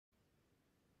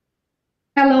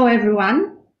Hello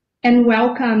everyone, and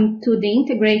welcome to the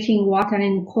Integrating Water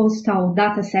and Coastal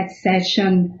Datasets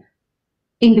session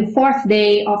in the fourth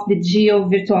day of the GEO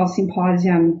Virtual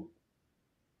Symposium.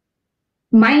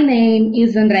 My name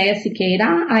is Andrea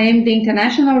Siqueira. I am the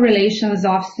International Relations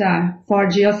Officer for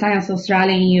Geoscience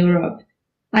Australia in Europe.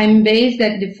 I'm based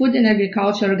at the Food and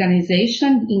Agriculture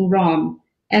Organization in Rome,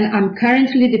 and I'm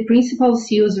currently the Principal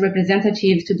SEALS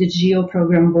representative to the GEO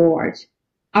Program Board.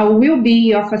 I will be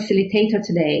your facilitator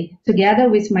today, together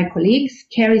with my colleagues,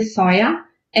 Carrie Sawyer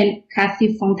and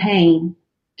Kathy Fontaine.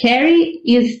 Carrie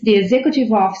is the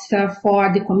Executive Officer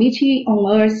for the Committee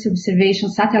on Earth Observation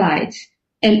Satellites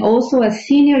and also a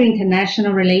Senior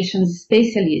International Relations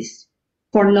Specialist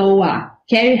for NOAA.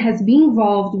 Carrie has been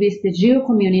involved with the GEO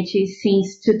community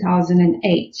since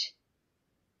 2008.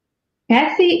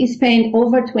 Kathy spent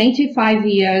over 25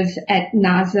 years at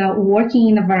NASA working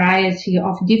in a variety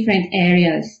of different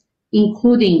areas,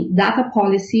 including data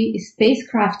policy,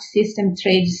 spacecraft system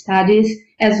trade studies,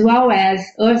 as well as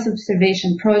Earth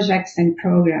observation projects and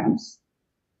programs.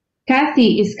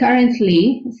 Kathy is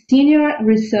currently Senior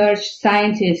Research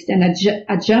Scientist and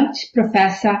Adjunct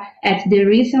Professor at the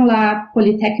Rensselaer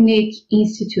Polytechnic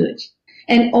Institute.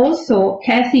 And also,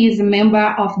 Kathy is a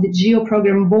member of the GEO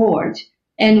Program Board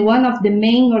and one of the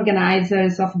main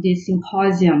organizers of this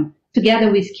symposium,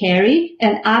 together with Carrie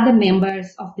and other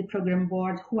members of the program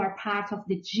board who are part of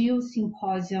the GEO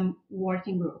Symposium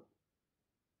working group.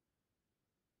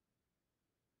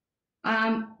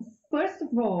 First of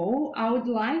all, I would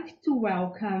like to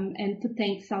welcome and to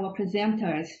thank our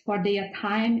presenters for their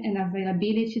time and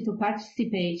availability to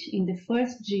participate in the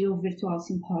first GEO Virtual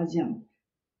Symposium.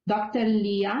 Dr.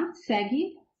 Leah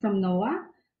Segui from NOAA,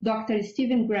 Dr.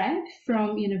 Stephen Greb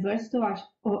from University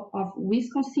of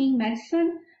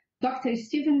Wisconsin-Madison, Dr.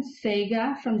 Stephen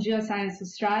Sega from Geoscience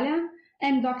Australia,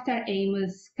 and Dr.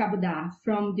 Amos Kabuda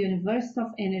from the University of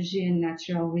Energy and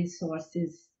Natural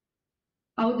Resources.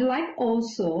 I would like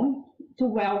also to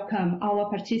welcome our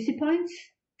participants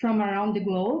from around the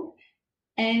globe,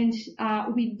 and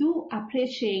we do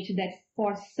appreciate that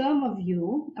for some of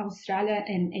you, Australia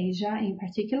and Asia in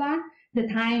particular, the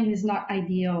time is not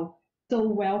ideal. So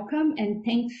welcome and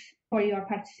thanks for your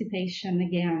participation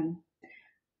again.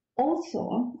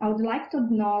 Also, I would like to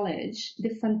acknowledge the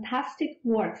fantastic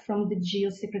work from the GEO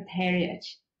Secretariat,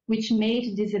 which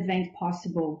made this event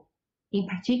possible. In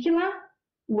particular,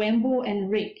 Wembo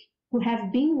and Rick, who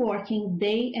have been working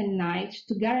day and night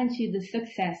to guarantee the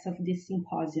success of this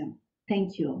symposium.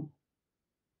 Thank you.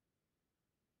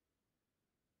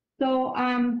 So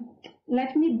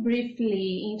let me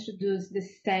briefly introduce the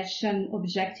session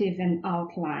objective and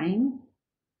outline.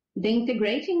 The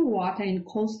Integrating Water and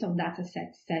Coastal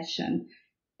Datasets session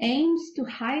aims to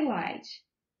highlight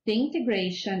the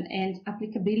integration and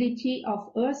applicability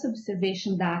of Earth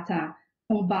observation data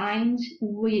combined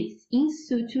with in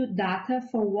situ data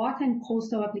for water and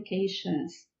coastal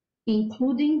applications,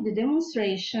 including the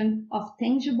demonstration of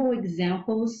tangible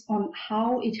examples on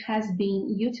how it has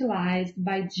been utilized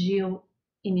by GEO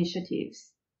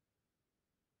initiatives.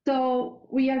 So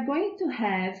we are going to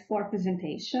have 4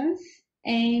 presentations,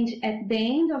 and at the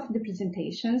end of the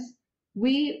presentations,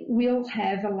 we will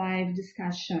have a live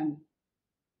discussion.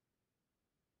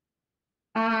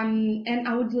 And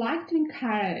I would like to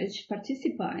encourage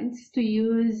participants to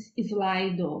use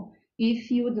Slido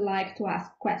if you would like to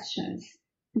ask questions.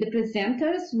 The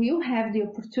presenters will have the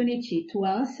opportunity to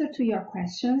answer to your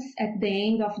questions at the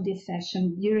end of this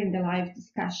session during the live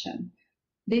discussion.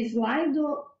 The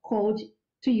Slido code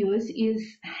to use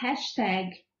is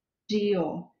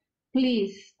 #GEO.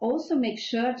 Please also make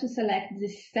sure to select the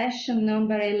session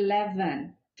number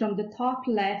 11 from the top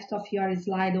left of your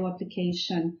Slido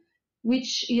application,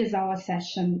 which is our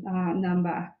session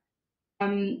number.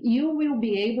 You will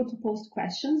be able to post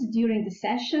questions during the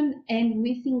session and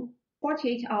within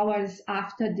 48 hours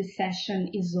after the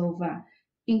session is over.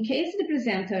 In case the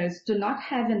presenters do not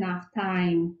have enough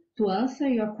time to answer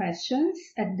your questions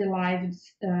at the live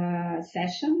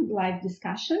live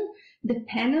discussion, the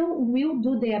panel will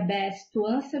do their best to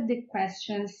answer the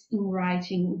questions in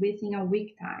writing within a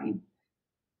week time.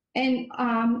 And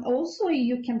also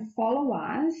you can follow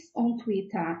us on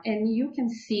Twitter, and you can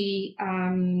see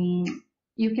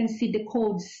the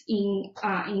codes in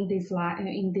this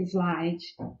slide.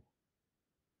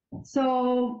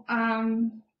 So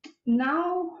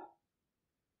now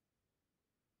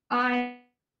I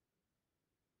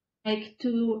like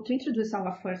to introduce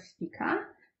our first speaker,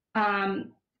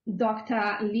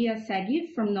 Dr. Leah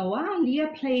Segui from NOAA. Leah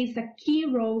plays a key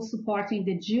role supporting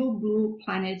the GEO Blue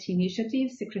Planet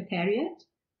Initiative Secretariat.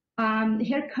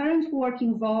 Her current work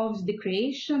involves the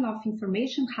creation of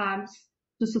information hubs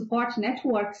to support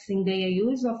networks in their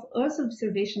use of Earth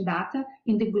observation data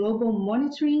in the global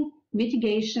monitoring,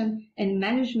 mitigation, and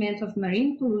management of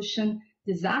marine pollution,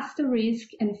 disaster risk,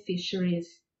 and fisheries.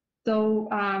 So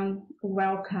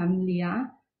welcome,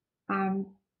 Leah.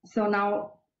 So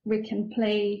now we can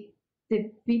play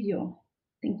the video.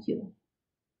 Thank you.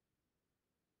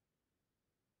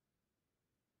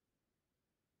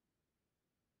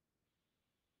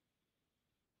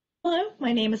 Hello,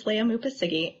 my name is Leah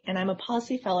Mupasigi, and I'm a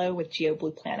policy fellow with GEO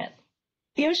Blue Planet.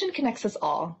 The ocean connects us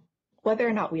all, whether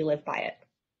or not we live by it.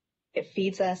 It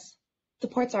feeds us,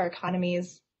 supports our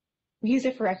economies, we use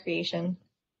it for recreation,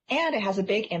 and it has a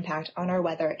big impact on our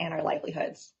weather and our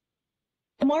livelihoods.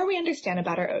 The more we understand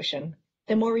about our ocean,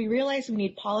 the more we realize we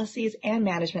need policies and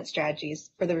management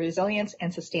strategies for the resilience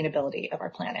and sustainability of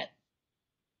our planet.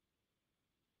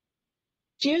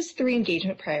 GEO's 3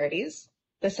 engagement priorities,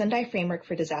 the Sendai Framework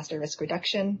for Disaster Risk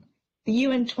Reduction, the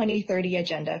UN 2030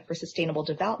 Agenda for Sustainable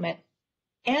Development,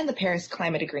 and the Paris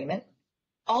Climate Agreement,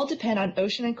 all depend on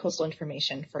ocean and coastal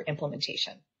information for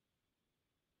implementation.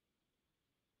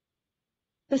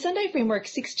 The Sendai Framework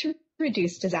seeks to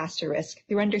reduce disaster risk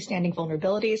through understanding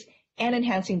vulnerabilities and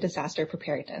enhancing disaster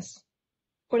preparedness.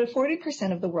 For the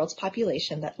 40% of the world's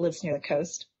population that lives near the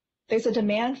coast, there's a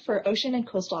demand for ocean and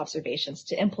coastal observations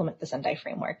to implement the Sendai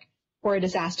Framework for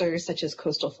disasters such as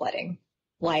coastal flooding,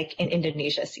 like in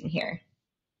Indonesia seen here.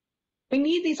 We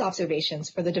need these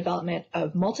observations for the development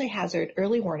of multi-hazard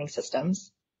early warning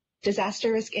systems,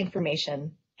 disaster risk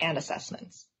information, and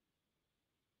assessments.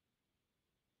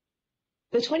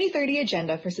 The 2030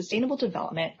 Agenda for Sustainable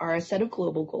Development are a set of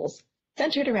global goals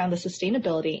centered around the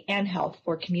sustainability and health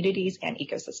for communities and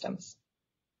ecosystems.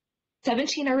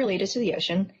 17 are related to the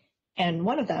ocean, and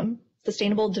one of them,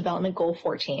 Sustainable Development Goal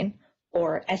 14,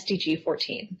 or SDG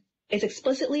 14, is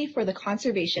explicitly for the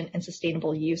conservation and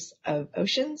sustainable use of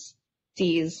oceans,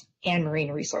 seas, and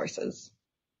marine resources.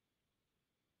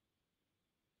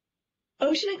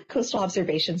 Ocean and coastal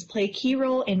observations play a key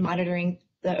role in monitoring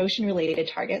the ocean-related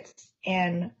targets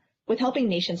and with helping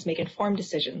nations make informed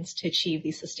decisions to achieve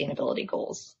these sustainability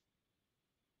goals.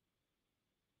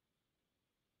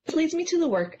 This leads me to the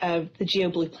work of the GEO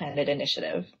Blue Planet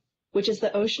Initiative, which is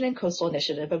the Ocean and Coastal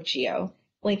Initiative of GEO,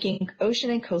 linking ocean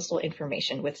and coastal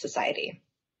information with society.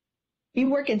 We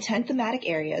work in 10 thematic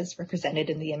areas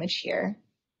represented in the image here,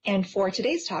 and for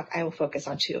today's talk, I will focus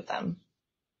on 2 of them.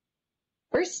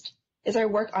 First is our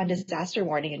work on disaster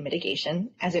warning and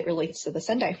mitigation as it relates to the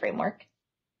Sendai Framework,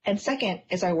 and second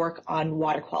is our work on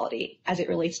water quality as it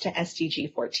relates to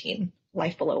SDG 14,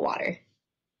 Life Below Water.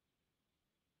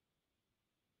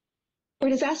 For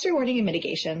disaster warning and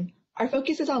mitigation, our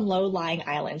focus is on low-lying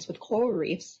islands with coral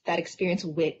reefs that experience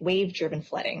wave-driven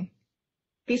flooding.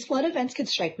 These flood events could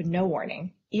strike with no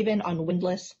warning, even on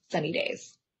windless, sunny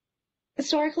days.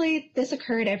 Historically, this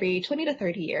occurred every 20 to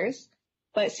 30 years,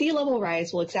 but sea level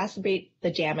rise will exacerbate the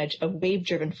damage of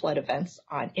wave-driven flood events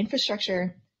on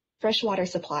infrastructure, freshwater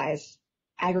supplies,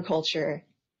 agriculture,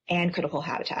 and critical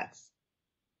habitats.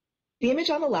 The image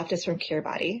on the left is from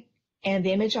Kiribati, and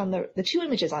the 2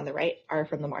 images on the right are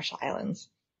from the Marshall Islands.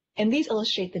 And these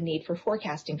illustrate the need for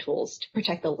forecasting tools to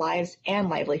protect the lives and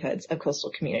livelihoods of coastal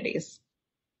communities.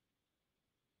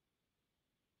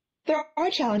 There are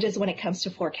challenges when it comes to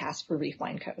forecasts for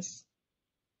reef-lined coasts.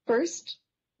 First,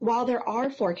 while there are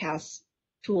forecast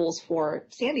tools for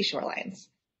sandy shorelines,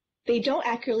 they don't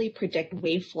accurately predict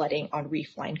wave flooding on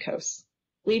reef-lined coasts,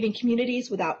 leaving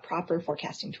communities without proper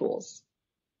forecasting tools.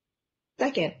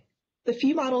 Second, the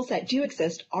few models that do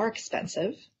exist are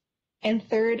expensive. And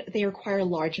third, they require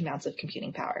large amounts of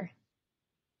computing power.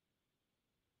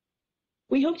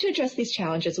 We hope to address these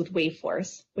challenges with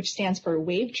WaveForce, which stands for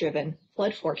Wave-Driven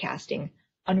Flood Forecasting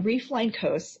on Reef-Lined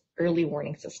Coasts Early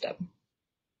Warning System.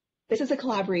 This is a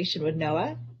collaboration with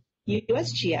NOAA,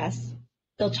 USGS,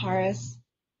 Deltares,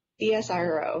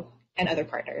 DSIRO, and other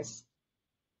partners.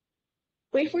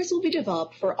 WaveForce will be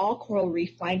developed for all coral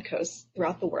reef-lined coasts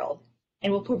throughout the world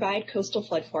and will provide coastal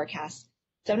flood forecasts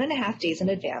 7.5 days in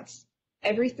advance.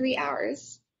 Every 3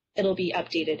 hours, it'll be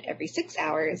updated every 6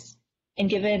 hours and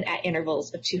given at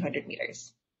intervals of 200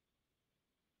 meters.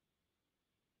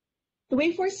 The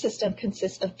WaveForce system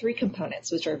consists of 3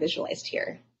 components, which are visualized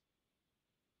here.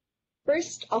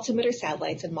 First, altimeter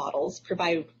satellites and models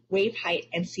provide wave height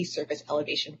and sea surface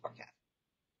elevation forecasts.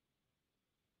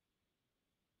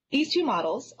 These 2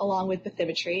 models, along with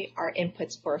bathymetry, are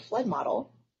inputs for a flood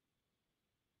model.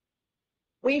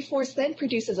 WaveForce then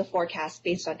produces a forecast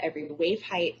based on every wave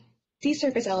height, sea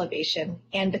surface elevation,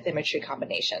 and bathymetry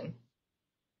combination.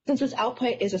 Since this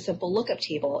output is a simple lookup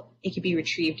table, it can be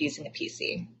retrieved using a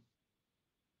PC.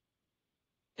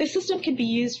 This system can be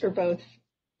used for both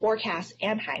forecasts,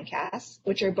 and hindcasts,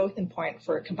 which are both important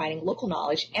for combining local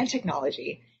knowledge and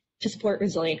technology to support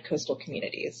resilient coastal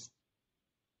communities.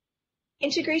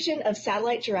 Integration of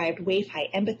satellite-derived wave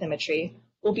height and bathymetry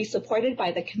will be supported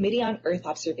by the Committee on Earth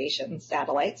Observation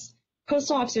Satellites,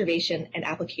 Coastal Observation and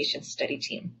Application Study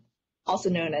Team, also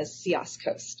known as CEOS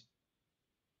Coast.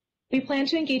 We plan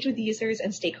to engage with users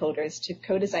and stakeholders to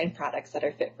co-design products that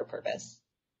are fit for purpose.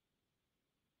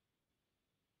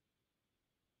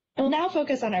 I will now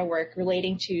focus on our work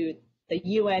relating to the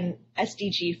UN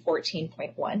SDG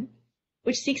 14.1,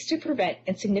 which seeks to prevent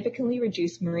and significantly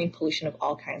reduce marine pollution of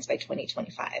all kinds by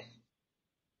 2025.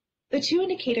 The two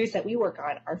indicators that we work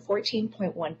on are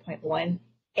 14.1.1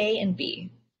 A and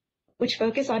B, which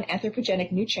focus on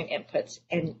anthropogenic nutrient inputs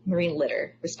and marine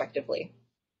litter, respectively.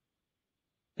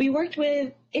 We worked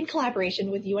in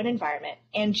collaboration with UN Environment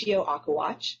and GEO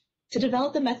Aquawatch to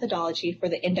develop the methodology for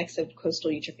the Index of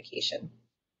Coastal Eutrophication.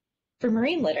 For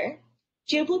marine litter,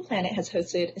 GeoBlue Planet has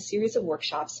hosted a series of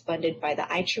workshops funded by the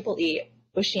IEEE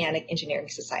Oceanic Engineering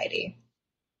Society.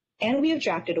 And we have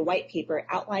drafted a white paper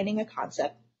outlining a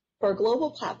concept for a global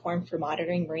platform for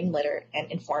monitoring marine litter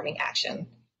and informing action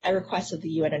at request of the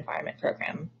UN Environment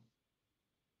Program.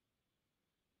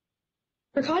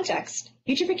 For context,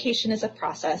 eutrophication is a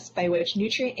process by which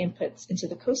nutrient inputs into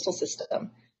the coastal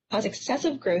system cause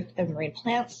excessive growth of marine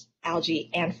plants, algae,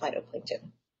 and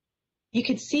phytoplankton. You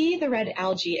can see the red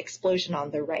algae explosion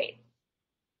on the right.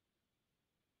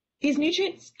 These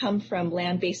nutrients come from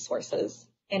land-based sources,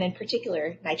 and in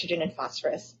particular, nitrogen and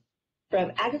phosphorus,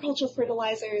 from agricultural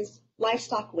fertilizers,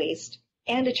 livestock waste,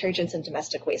 and detergents in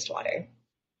domestic wastewater.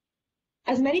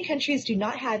 As many countries do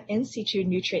not have in situ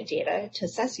nutrient data to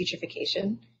assess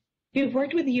eutrophication, we have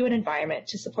worked with the UN Environment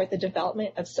to support the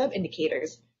development of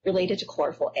sub-indicators related to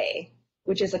chlorophyll A,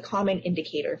 which is a common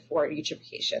indicator for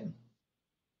eutrophication.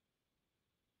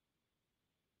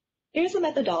 Here's the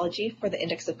methodology for the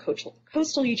Index of Coastal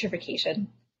Eutrophication.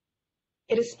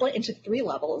 It is split into 3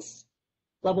 levels,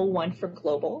 Level 1 for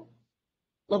global,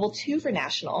 Level 2 for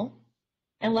national,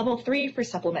 and Level 3 for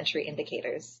supplementary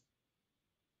indicators.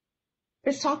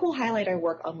 This talk will highlight our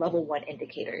work on Level 1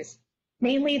 indicators,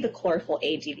 mainly the chlorophyll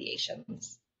A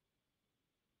deviations.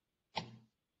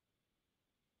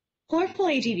 Chlorophyll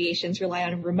A deviations rely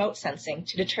on remote sensing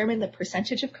to determine the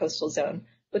percentage of coastal zone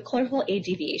with chlorophyll A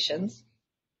deviations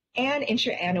and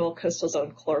intra-annual coastal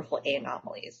zone chlorophyll A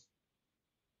anomalies.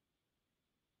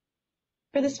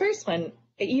 For this first one,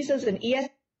 it uses an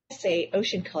ESA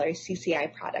Ocean Color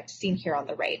CCI product seen here on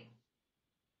the right.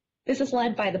 This is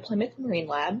led by the Plymouth Marine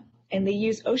Lab, and they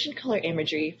use ocean color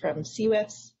imagery from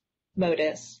CWIFS,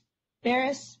 MODIS,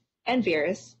 MERIS, and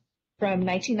VIRUS from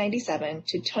 1997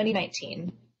 to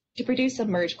 2019 to produce a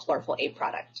merged chlorophyll A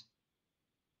product.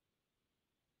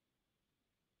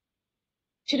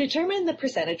 To determine the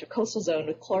percentage of coastal zone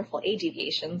with chlorophyll A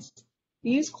deviations,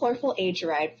 we use chlorophyll A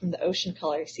derived from the Ocean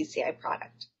Color CCI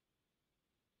product.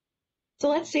 So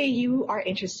let's say you are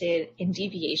interested in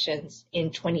deviations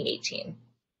in 2018.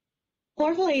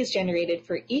 Chlorophyll A is generated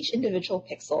for each individual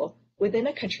pixel within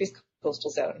a country's coastal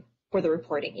zone for the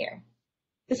reporting year.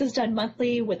 This is done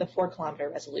monthly with a 4-kilometer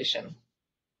resolution.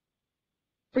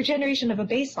 For generation of a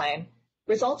baseline,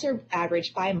 results are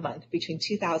averaged by month between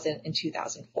 2000 and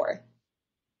 2004.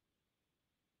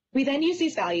 We then use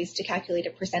these values to calculate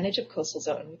a percentage of coastal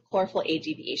zone with chlorophyll A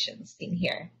deviations seen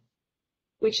here,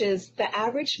 which is the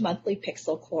average monthly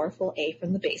pixel chlorophyll A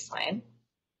from the baseline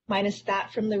minus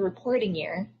that from the reporting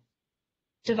year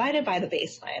divided by the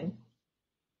baseline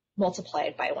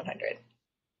multiplied by 100.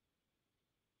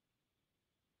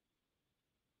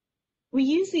 We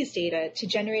use these data to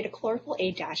generate a chlorophyll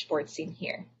A dashboard seen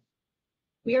here.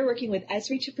 We are working with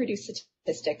Esri to produce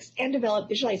statistics and develop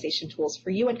visualization tools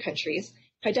for UN countries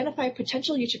to identify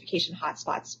potential eutrophication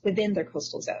hotspots within their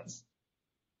coastal zones.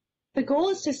 The goal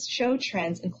is to show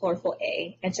trends in chlorophyll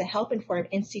A and to help inform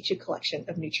in situ collection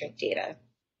of nutrient data.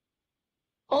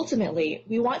 Ultimately,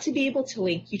 we want to be able to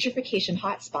link eutrophication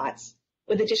hotspots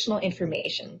with additional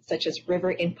information, such as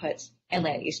river inputs and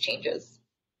land use changes.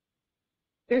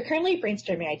 We are currently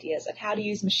brainstorming ideas on how to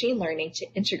use machine learning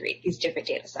to integrate these different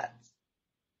data sets.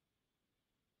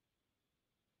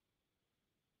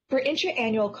 For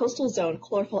intra-annual coastal zone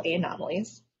chlorophyll A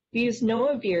anomalies, we use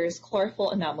NOAA-VIR's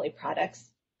chlorophyll anomaly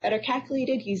products that are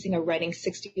calculated using a running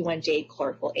 61-day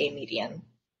chlorophyll A median.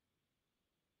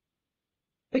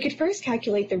 We could first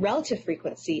calculate the relative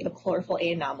frequency of chlorophyll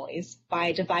A anomalies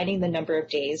by dividing the number of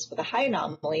days with a high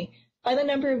anomaly by the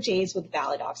number of days with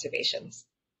valid observations.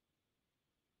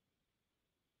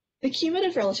 The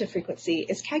cumulative relative frequency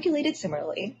is calculated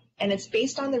similarly, and it's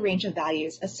based on the range of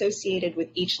values associated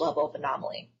with each level of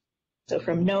anomaly. so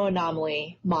from no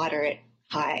anomaly, moderate,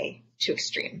 high, to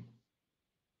extreme.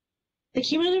 The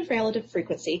cumulative relative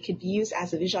frequency could be used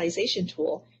as a visualization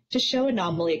tool to show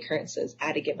anomaly occurrences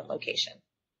at a given location.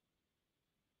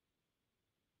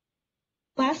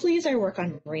 Lastly is our work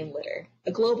on marine litter,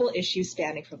 a global issue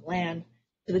spanning from land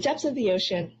to the depths of the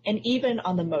ocean and even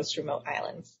on the most remote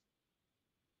islands.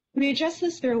 We address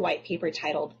this through a white paper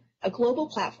titled, A Global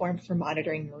Platform for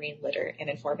Monitoring Marine Litter and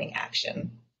Informing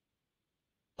Action.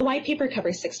 The white paper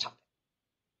covers 6 topics.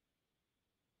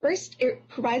 First, it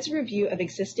provides a review of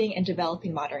existing and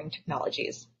developing monitoring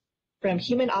technologies, from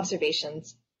human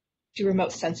observations to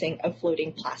remote sensing of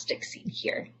floating plastic seen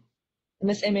here. And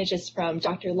this image is from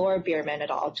Dr. Laura Bierman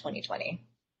et al. 2020.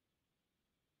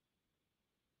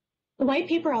 The white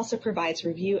paper also provides a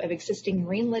review of existing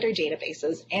marine litter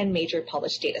databases and major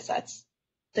published datasets,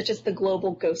 such as the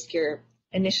Global Ghost Gear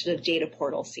Initiative data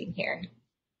portal seen here.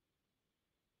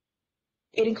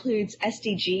 It includes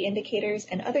SDG indicators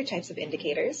and other types of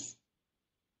indicators,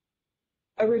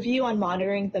 a review on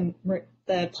monitoring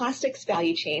the plastics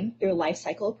value chain through a life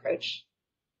cycle approach,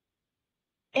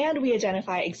 and we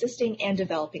identify existing and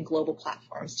developing global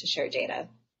platforms to share data.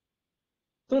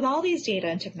 With all these data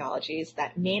and technologies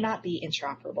that may not be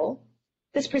interoperable,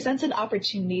 this presents an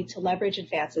opportunity to leverage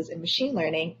advances in machine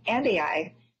learning and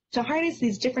AI to harness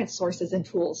these different sources and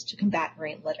tools to combat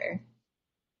marine litter.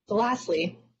 So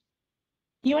lastly,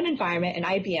 UN Environment and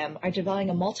IBM are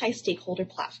developing a multi-stakeholder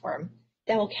platform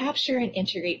that will capture and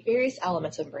integrate various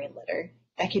elements of marine litter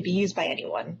that could be used by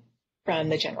anyone, from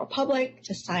the general public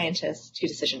to scientists to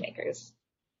decision makers.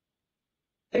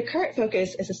 The current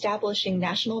focus is establishing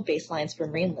national baselines for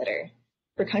marine litter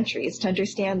for countries to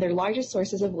understand their largest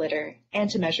sources of litter and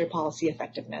to measure policy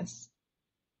effectiveness.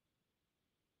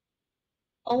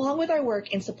 Along with our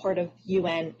work in support of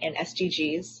UN and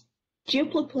SDGs, GEO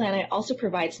Blue Planet also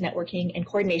provides networking and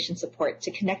coordination support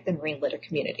to connect the marine litter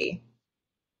community.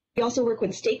 We also work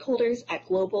with stakeholders at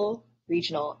global,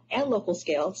 regional, and local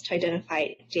scales to identify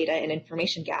data and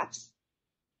information gaps,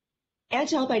 and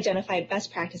to help identify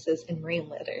best practices in marine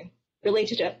litter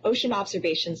related to ocean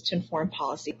observations to inform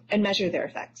policy and measure their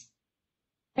effects.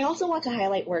 I also want to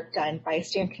highlight work done by a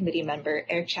steering committee member,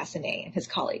 Eric Chassanet, and his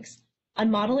colleagues on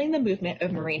modeling the movement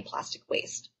of marine plastic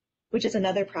waste, which is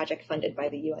another project funded by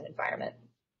the UN Environment.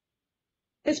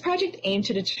 This project aimed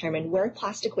to determine where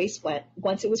plastic waste went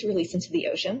once it was released into the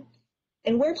ocean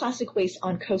and where plastic waste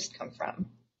on coast come from.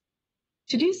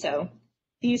 To do so,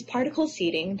 they used particle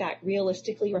seeding that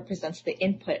realistically represents the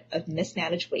input of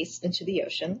mismanaged waste into the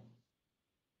ocean.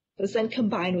 It was then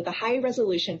combined with a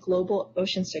high-resolution global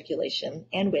ocean circulation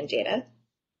and wind data,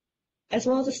 as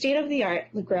well as a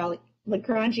state-of-the-art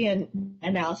Lagrangian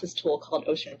analysis tool called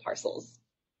Ocean Parcels.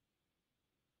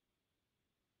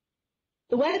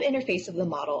 The web interface of the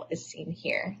model is seen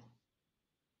here.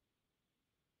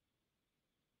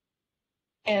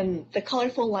 And the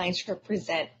colorful lines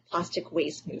represent plastic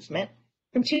waste movement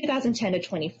from 2010 to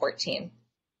 2014.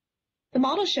 The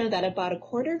model showed that about a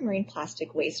quarter of marine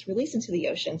plastic waste released into the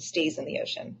ocean stays in the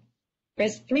ocean,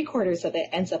 whereas 3/4 of it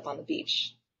ends up on the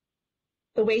beach.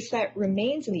 The waste that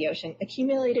remains in the ocean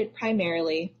accumulated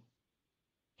primarily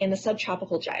in the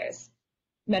subtropical gyres,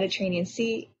 Mediterranean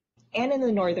Sea, and in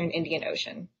the northern Indian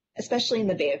Ocean, especially in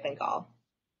the Bay of Bengal.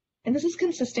 And this is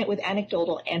consistent with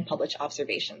anecdotal and published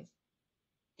observations.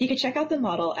 You can check out the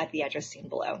model at the address seen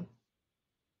below.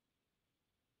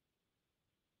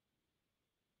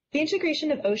 The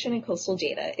integration of ocean and coastal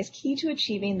data is key to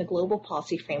achieving the global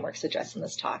policy frameworks addressed in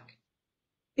this talk.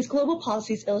 These global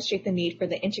policies illustrate the need for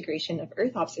the integration of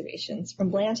Earth observations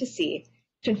from land to sea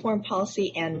to inform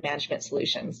policy and management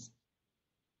solutions.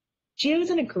 GEO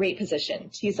is in a great position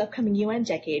to use upcoming UN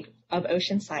Decade of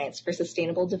Ocean Science for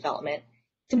Sustainable Development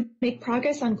to make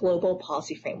progress on global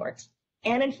policy frameworks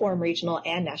and inform regional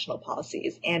and national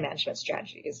policies and management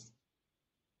strategies.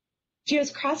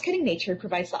 GEO's cross-cutting nature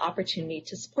provides the opportunity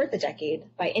to support the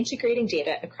decade by integrating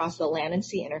data across the land and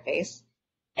sea interface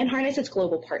and harness its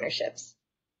global partnerships,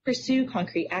 pursue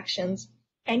concrete actions,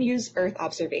 and use Earth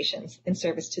observations in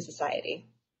service to society.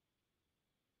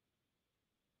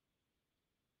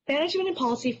 Management and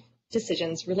policy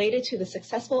decisions related to the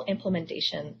successful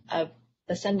implementation of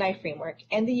the Sendai Framework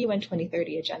and the UN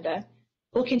 2030 Agenda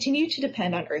will continue to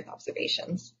depend on Earth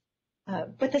observations.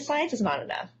 But the science is not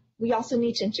enough. We also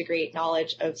need to integrate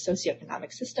knowledge of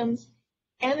socioeconomic systems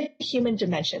and the human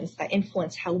dimensions that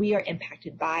influence how we are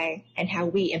impacted by and how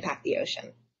we impact the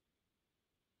ocean.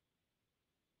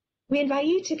 We invite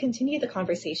you to continue the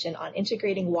conversation on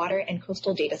integrating water and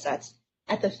coastal datasets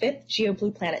at the 5th GEO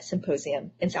Blue Planet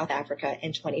Symposium in South Africa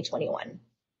in 2021.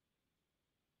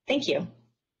 Thank you.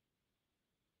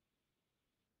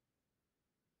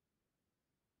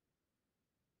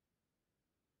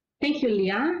 Thank you,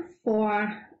 Leah,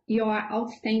 for your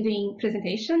outstanding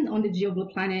presentation on the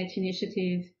GeoBlue Planet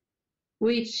initiative,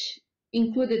 which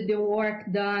included the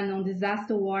work done on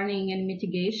disaster warning and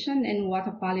mitigation and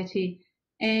water quality,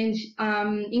 and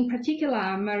in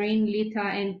particular, marine litter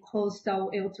and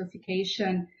coastal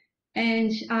eutrophication.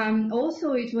 And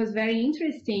also, it was very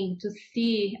interesting to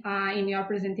see in your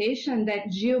presentation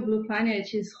that GeoBlue Planet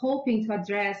is hoping to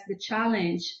address the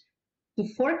challenge to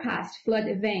forecast flood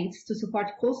events to support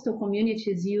coastal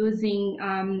communities using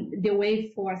the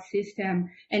wave force system,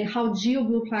 and how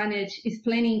GeoBlue Planet is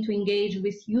planning to engage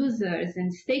with users and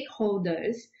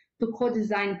stakeholders to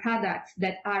co-design products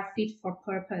that are fit for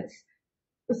purpose.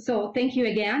 So thank you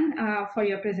again for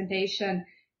your presentation.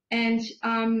 And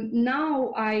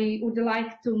now I would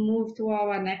like to move to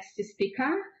our next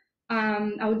speaker.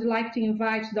 I would like to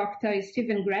invite Dr.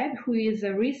 Stephen Greb, who is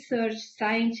a research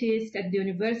scientist at the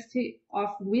University of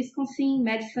Wisconsin,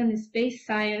 Madison Space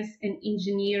Science and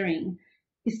Engineering.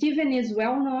 Stephen is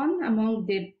well known among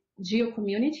the GEO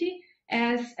community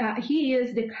as he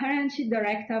is the current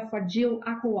director for GEO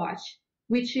AquaWatch,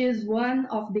 which is one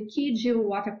of the key GEO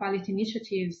water quality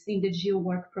initiatives in the GEO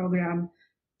work program.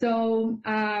 So,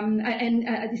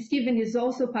 Stephen is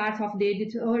also part of the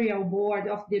editorial board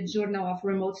of the Journal of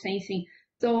Remote Sensing.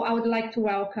 So I would like to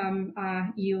welcome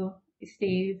you,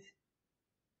 Steve.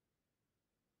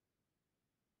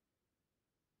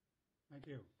 Thank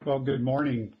you. Well, good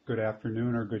morning, good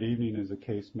afternoon, or good evening, as the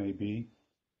case may be.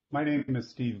 My name is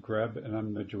Steve Greb, and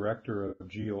I'm the director of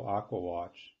GEO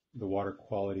AquaWatch, the Water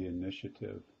Quality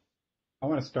Initiative. I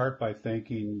want to start by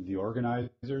thanking the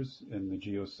organizers in the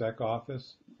GeoSec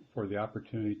office for the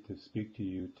opportunity to speak to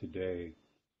you today.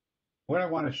 What I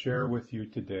want to share with you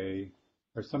today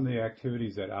are some of the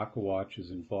activities that AquaWatch is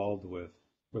involved with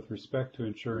respect to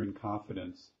ensuring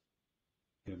confidence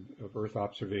of Earth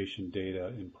observation data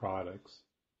in products.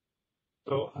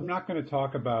 So I'm not going to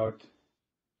talk about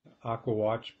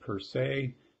AquaWatch per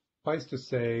se. Suffice to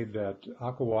say that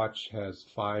AquaWatch has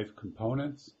 5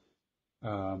 components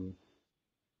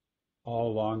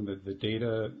all along the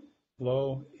data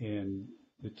flow, and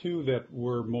the 2 that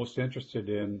we're most interested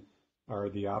in are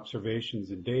the observations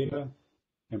and data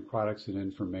and products and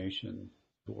information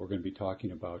that we're going to be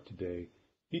talking about today.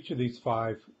 Each of these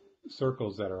 5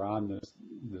 circles that are on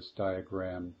this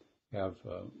diagram have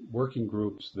working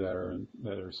groups that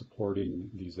are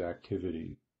supporting these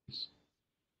activities.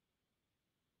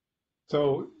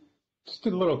 So just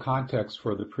a little context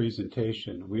for the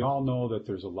presentation. We all know that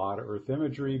there's a lot of Earth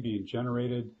imagery being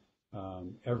generated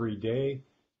every day,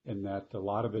 and that a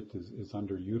lot of it is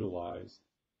underutilized.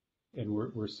 And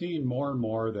we're seeing more and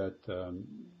more that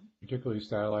particularly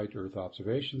satellite Earth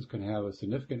observations can have a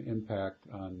significant impact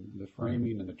on the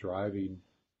framing and the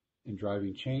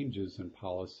driving changes in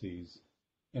policies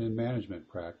and in management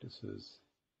practices.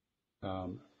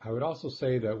 I would also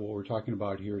say that what we're talking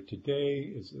about here today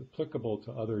is applicable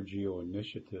to other GEO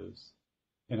initiatives.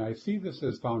 And I see this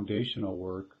as foundational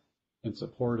work in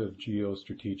support of GEO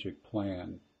strategic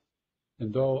plan.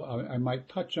 And though I might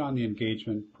touch on the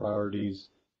engagement priorities,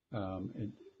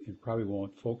 and probably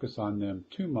won't focus on them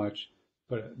too much,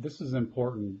 but this is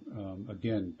important,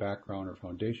 again, background or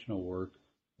foundational work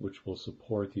which will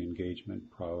support the engagement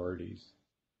priorities.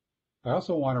 I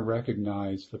also want to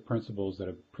recognize the principles that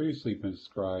have previously been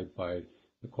described by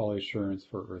the quality assurance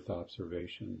for Earth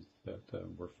observations that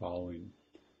we're following.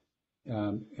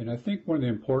 And I think one of the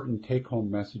important take-home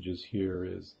messages here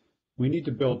is we need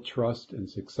to build trust and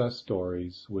success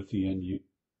stories with the end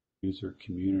user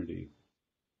community.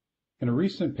 In a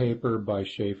recent paper by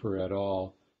Schaefer et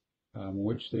al., in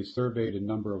which they surveyed a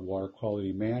number of water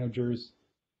quality managers,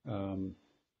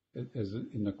 as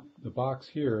in the box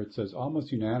here, it says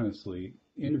almost unanimously,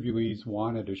 interviewees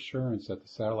wanted assurance that the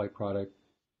satellite product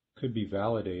could be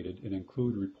validated and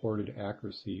include reported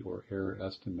accuracy or error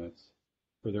estimates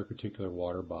for their particular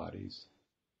water bodies.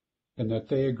 And that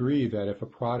they agree that if a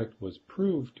product was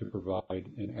proved to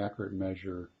provide an accurate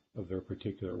measure of their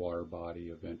particular water body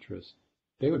of interest,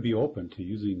 they would be open to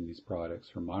using these products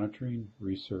for monitoring,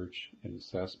 research, and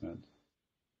assessment.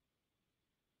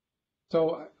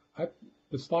 So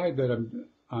the slide that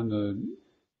I'm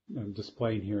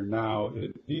displaying here now,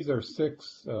 these are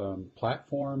 6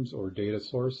 platforms or data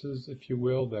sources, if you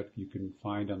will, that you can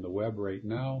find on the web right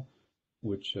now,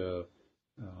 which are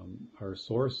a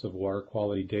source of water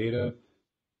quality data,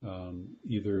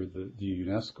 either the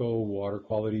UNESCO Water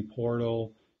Quality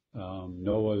Portal,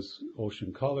 NOAA's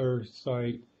Ocean Color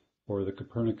site, or the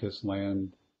Copernicus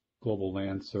Global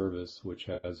Land Service, which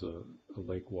has a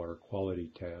lake water quality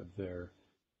tab there.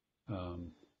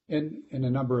 And a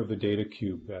number of the data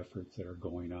cube efforts that are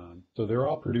going on. So they're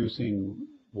all producing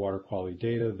water quality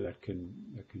data that can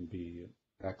be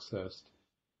accessed.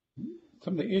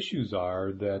 Some of the issues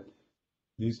are that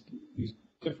these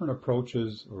different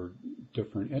approaches or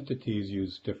different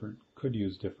entities could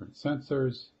use different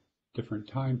sensors, different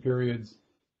time periods,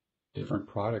 different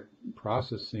product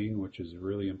processing, which is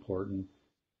really important,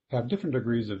 have different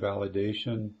degrees of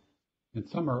validation, and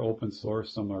some are open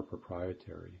source, some are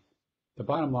proprietary. The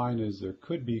bottom line is there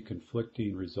could be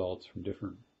conflicting results from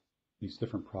these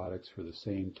different products for the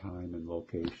same time and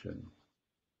location.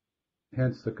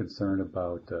 Hence the concern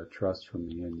about trust from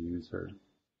the end user.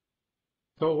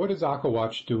 So what is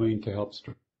AquaWatch doing to help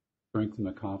strengthen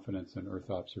the confidence in Earth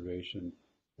observation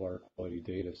water quality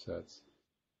data sets?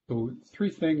 So 3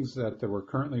 things that we're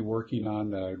currently working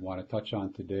on that I'd want to touch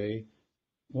on today.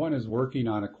 One is working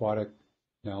on aquatic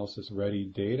analysis ready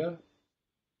data.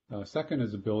 Second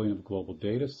is the building of global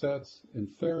data sets. And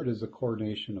third is the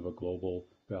coordination of a global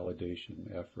validation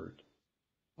effort.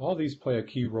 All these play a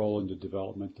key role in the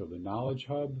development of the Knowledge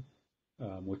Hub,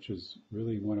 which is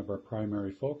really one of our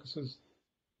primary focuses.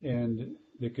 And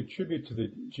they contribute to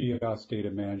the GEOS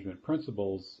data management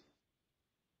principles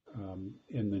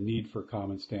in the need for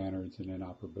common standards and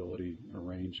interoperability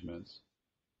arrangements.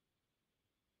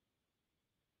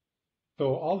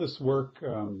 So all this work,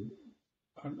 I'm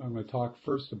going to talk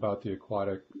first about the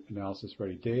aquatic analysis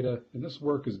ready data, and this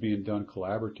work is being done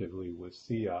collaboratively with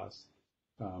CEOS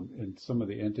and some of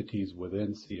the entities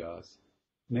within CEOS,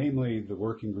 namely the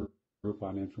Working Group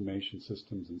on Information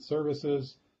Systems and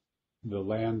Services, the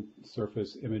Land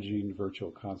Surface Imaging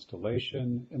Virtual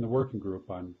Constellation, and the Working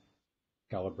Group on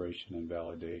Calibration and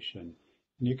Validation.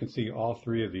 And you can see all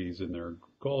 3 of these in their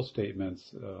goal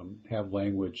statements have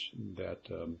language that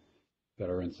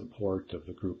are in support of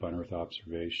the group on Earth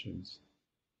observations.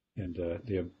 And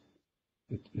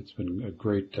it's been a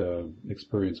great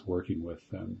experience working with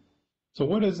them. So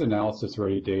what is analysis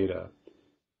ready data?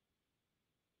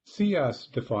 CS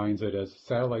defines it as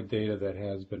satellite data that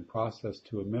has been processed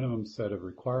to a minimum set of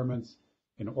requirements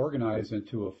and organized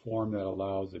into a form that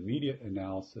allows immediate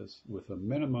analysis with a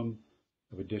minimum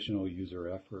of additional user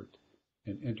effort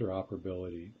and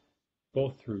interoperability,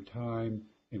 both through time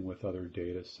and with other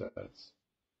data sets.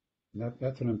 And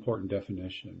that's an important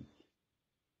definition.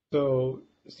 So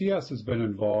CS has been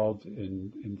involved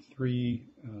in 3,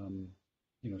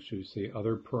 should we say,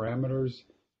 other parameters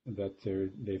that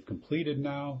they've completed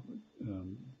now,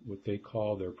 what they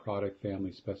call their product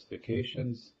family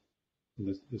specifications. And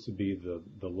this would be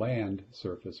the land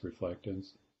surface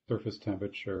reflectance, surface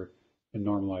temperature, and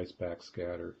normalized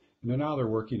backscatter. And then now they're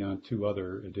working on 2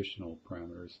 other additional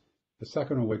parameters, the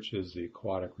second of which is the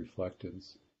aquatic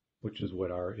reflectance, which is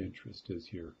what our interest is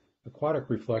here. Aquatic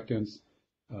reflectance,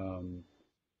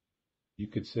 you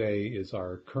could say, is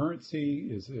our currency,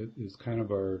 is kind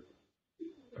of our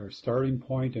starting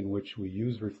point in which we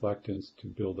use reflectance to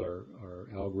build our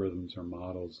algorithms or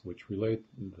models which relate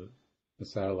the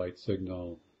satellite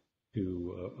signal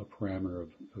to a parameter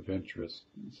of interest,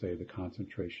 say the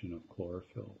concentration of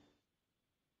chlorophyll.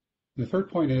 The third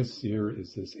point is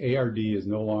this ARD is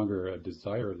no longer a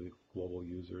desire of the global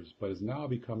users, but is now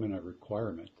becoming a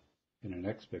requirement and an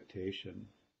expectation.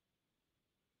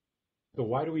 So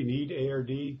why do we need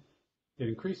ARD? It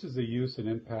increases the use and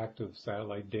impact of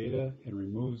satellite data and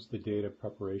removes the data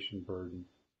preparation burden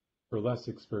for less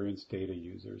experienced data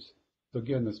users. So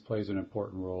again, this plays an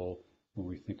important role when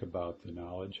we think about the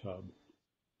Knowledge Hub.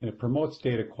 And it promotes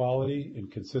data quality and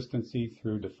consistency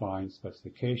through defined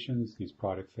specifications, these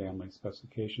product family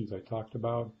specifications I talked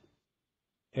about.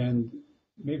 And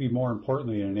maybe more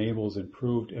importantly, it enables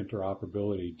improved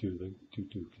interoperability due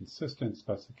to consistent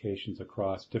specifications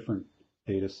across different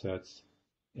data sets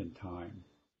in time.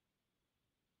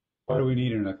 Why do we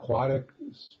need an aquatic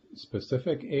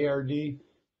specific ARD?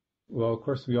 Well, of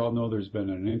course, we all know there's been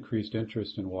an increased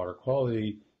interest in water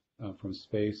quality from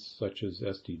space, such as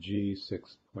SDG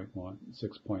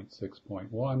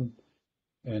 6.6.1.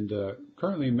 And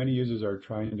currently, many users are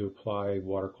trying to apply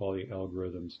water quality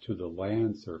algorithms to the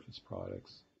land surface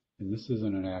products. And this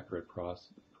isn't an accurate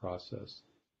process.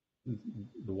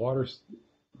 The water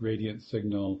gradient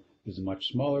signal is much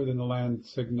smaller than the land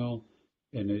signal,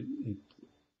 and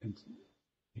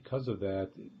because of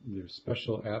that, there's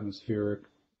special atmospheric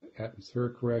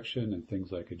correction and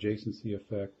things like adjacency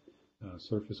effect,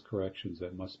 surface corrections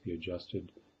that must be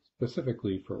adjusted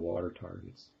specifically for water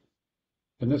targets.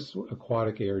 And this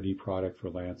aquatic ARD product for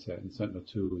Landsat and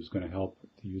Sentinel-2 is going to help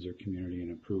the user community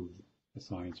and improve the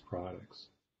science products.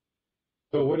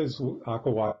 So what is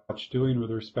AquaWatch doing with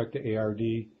respect to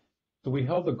ARD? So we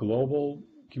held a global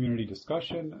community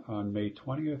discussion on May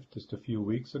 20th, just a few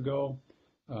weeks ago,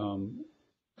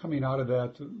 coming out of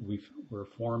that, we're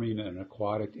forming an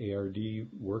aquatic ARD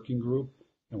working group,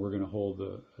 and we're going to hold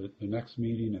the next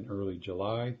meeting in early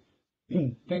July.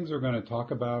 Things we're going to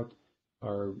talk about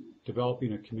are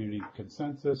developing a community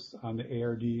consensus on the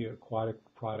ARD, Aquatic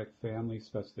Product Family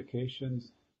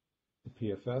Specifications, the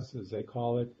PFS as they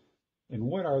call it, and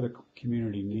what are the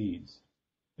community needs.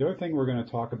 The other thing we're going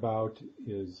to talk about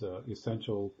is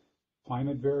essential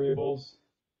climate variables.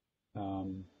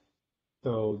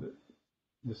 So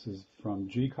this is from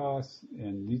GCOS,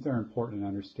 and these are important in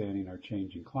understanding our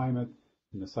changing climate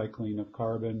and the cycling of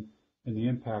carbon and the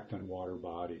impact on water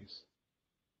bodies.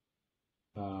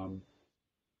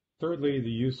 Thirdly, the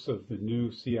use of the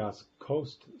new CEOS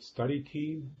Coast study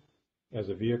team as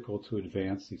a vehicle to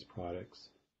advance these products.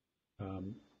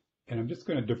 And I'm just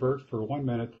going to divert for 1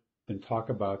 minute and talk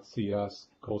about CEOS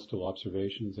Coastal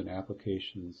Observations and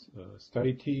Applications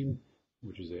Study Team,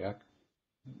 which is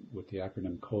what the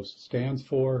acronym COAST stands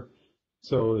for.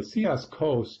 So the CEOS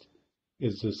Coast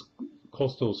is this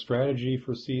coastal strategy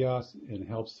for CEOS and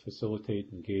helps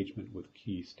facilitate engagement with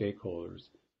key stakeholders.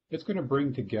 It's going to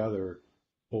bring together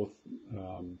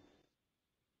and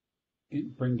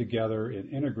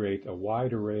integrate a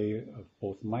wide array of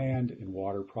both land and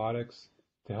water products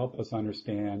to help us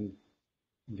understand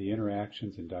the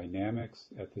interactions and dynamics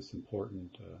at this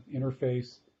important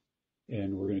interface.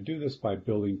 And we're going to do this by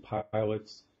building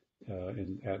pilots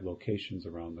at locations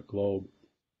around the globe.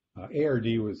 ARD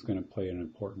was going to play an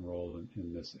important role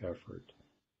in this effort.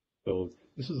 So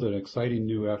this is an exciting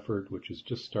new effort which is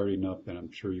just starting up, and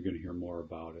I'm sure you're going to hear more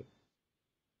about it.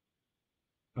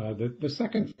 The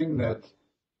second thing that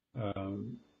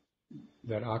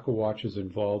AquaWatch is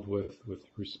involved with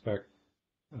respect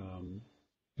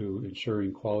to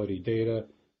ensuring quality data,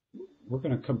 we're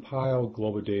going to compile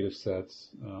global data sets,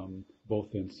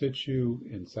 both in situ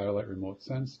and satellite remote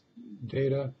sense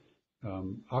data.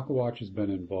 AquaWatch has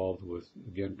been involved with,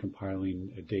 again,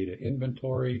 compiling a data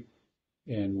inventory,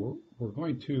 and we're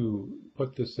going to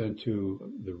put this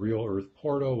into the Real Earth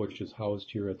portal, which is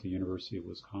housed here at the University of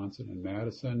Wisconsin in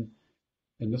Madison.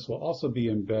 And this will also be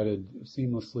embedded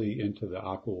seamlessly into the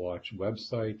AquaWatch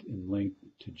website and linked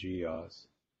to GEOS.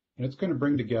 And it's going to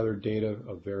bring together data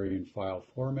of varying file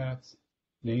formats,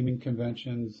 naming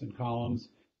conventions and columns,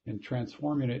 and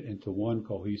transforming it into one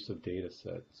cohesive data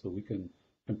set. So we can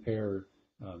compare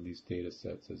these data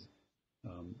sets as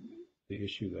the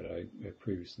issue that I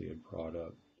previously had brought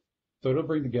up. So it'll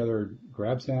bring together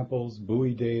grab samples,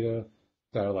 buoy data,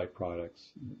 satellite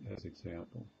products as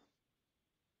example.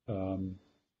 And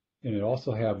it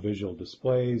also have visual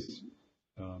displays,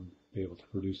 be able to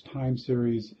produce time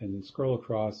series and scroll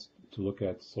across to look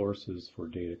at sources for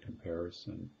data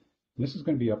comparison. And this is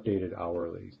going to be updated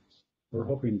hourly. We're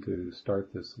hoping to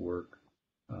start this work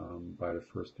by the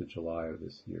 1st of July of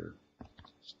this year.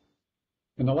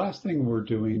 And the last thing we're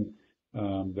doing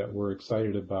that we're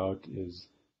excited about is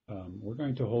we're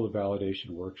going to hold a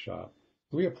validation workshop.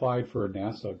 We applied for a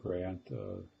NASA grant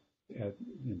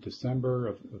in December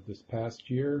of this past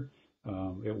year.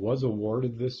 It was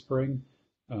awarded this spring.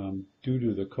 Due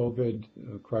to the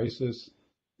COVID crisis,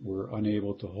 we're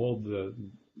unable to hold the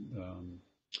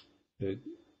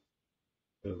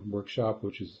workshop,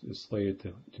 which is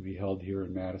slated to be held here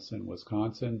in Madison,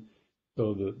 Wisconsin.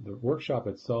 So the workshop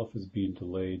itself is being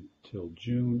delayed till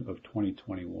June of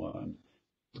 2021.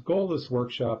 The goal of this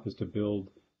workshop is to build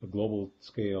a global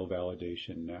scale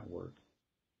validation network.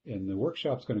 And the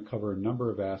workshop is going to cover a number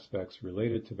of aspects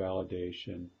related to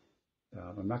validation.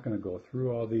 I'm not going to go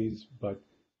through all these, but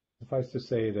suffice to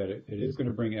say that it is going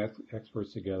to bring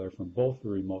experts together from both the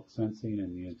remote sensing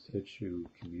and the in situ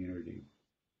community.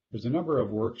 There's a number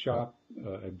of workshop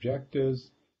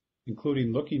objectives,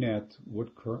 including looking at what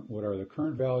are the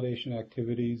current validation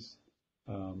activities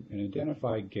and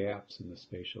identify gaps in the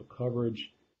spatial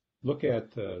coverage, look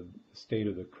at the state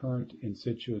of the current in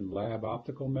situ and lab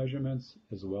optical measurements,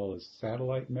 as well as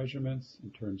satellite measurements in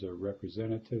terms of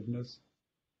representativeness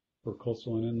for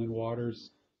coastal and inland waters,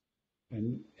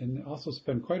 and also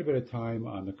spend quite a bit of time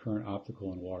on the current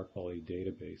optical and water quality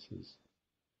databases,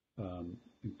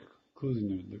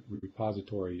 including the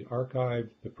repository archive,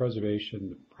 the preservation,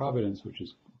 the provenance, which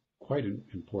is quite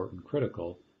important,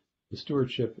 critical, the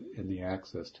stewardship, and the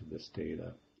access to this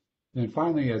data. And then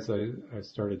finally, as I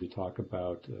started to talk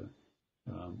about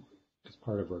as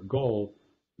part of our goal,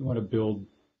 we want to build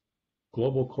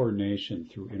global coordination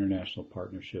through international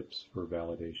partnerships for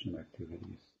validation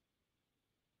activities.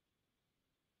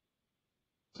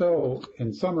 So,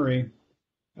 in summary,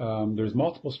 there's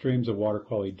multiple streams of water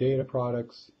quality data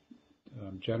products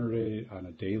generated on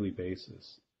a daily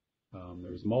basis.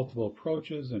 There's multiple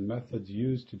approaches and methods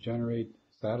used to generate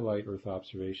satellite Earth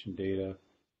observation data,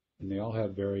 and they all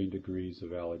have varying degrees of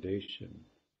validation.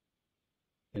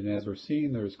 And as we're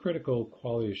seeing, there's critical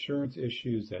quality assurance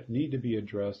issues that need to be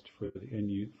addressed for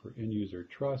end user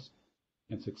trust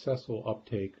and successful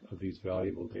uptake of these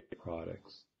valuable data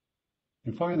products.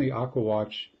 And finally,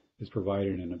 AquaWatch is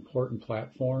providing an important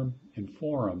platform and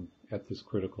forum at this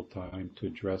critical time to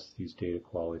address these data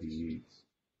quality needs.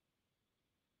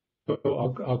 So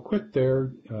I'll quit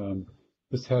there.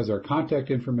 This has our contact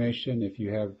information. If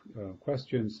you have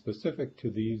questions specific to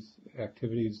these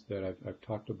activities that I've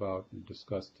talked about and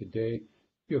discussed today,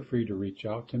 feel free to reach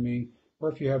out to me,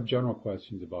 or if you have general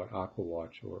questions about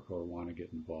AquaWatch or want to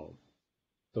get involved.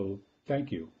 So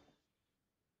thank you.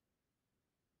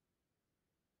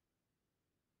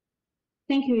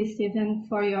 Thank you, Stephen,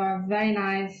 for your very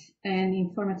nice and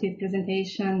informative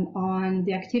presentation on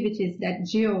the activities that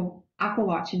GEO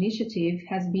AquaWatch initiative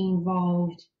has been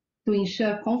involved to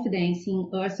ensure confidence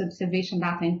in Earth observation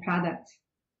data and products.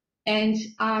 And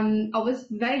I was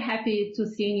very happy to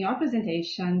see in your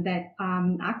presentation that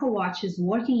AquaWatch is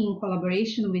working in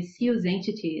collaboration with SEALS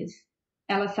entities,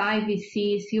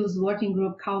 LSIVC, SEALS Working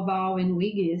Group, CalVal, and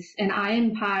WIGIS, and I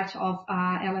am part of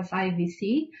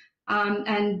LSIVC,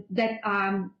 and that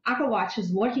AquaWatch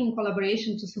is working in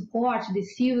collaboration to support the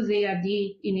SEALS ARD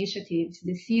initiatives,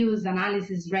 the SEALS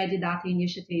Analysis Ready Data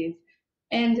Initiative.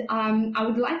 And I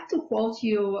would like to quote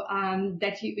you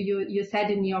that you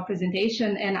said in your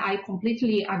presentation, and I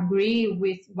completely agree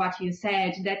with what you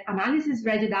said, that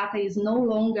analysis-ready data is no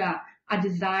longer a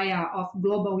desire of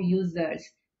global users,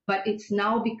 but it's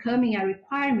now becoming a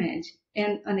requirement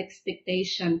and an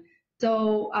expectation.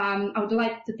 So I would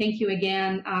like to thank you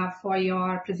again for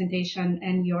your presentation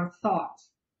and your thoughts.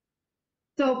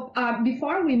 So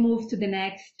before we move to the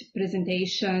next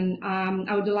presentation,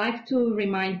 I would like to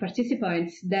remind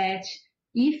participants that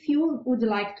if you would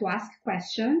like to ask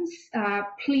questions,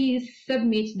 please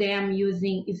submit them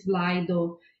using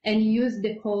Slido and use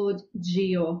the code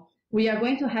GEO. We are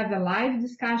going to have a live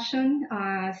discussion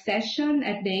session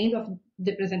at the end of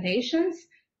the presentations.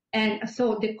 And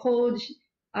so the code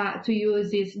to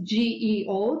use is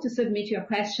GEO to submit your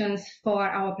questions for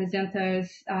our presenters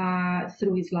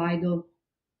through Slido.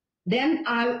 Then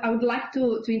I would like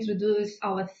to introduce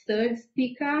our third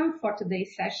speaker for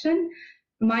today's session,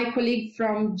 my colleague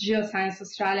from Geoscience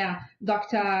Australia,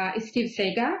 Dr. Steve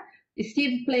Sager.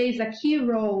 Steve plays a key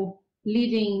role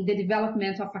leading the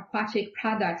development of aquatic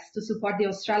products to support the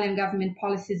Australian government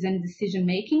policies and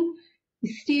decision-making.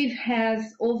 Steve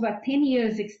has over 10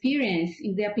 years experience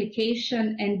in the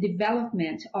application and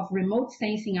development of remote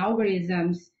sensing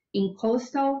algorithms in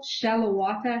coastal, shallow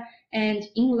water, and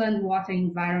inland water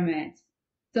environments.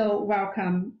 So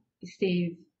welcome,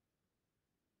 Steve.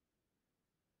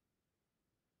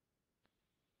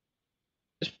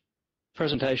 This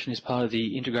presentation is part of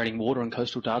the Integrating Water and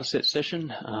Coastal Datasets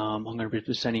session. I'm going to be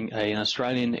presenting an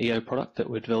Australian EO product that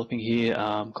we're developing here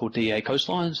called GEO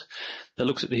Coastlines that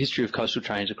looks at the history of coastal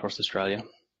change across Australia.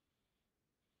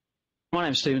 My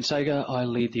name is Stephen Sager. I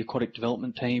lead the aquatic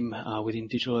development team within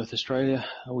Digital Earth Australia.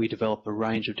 We develop a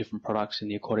range of different products in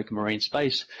the aquatic and marine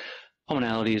space.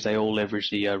 Commonality is they all leverage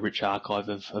the rich archive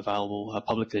of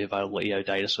publicly available EO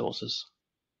data sources.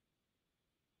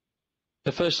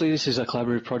 So firstly, this is a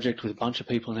collaborative project with a bunch of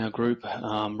people in our group.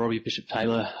 Robbie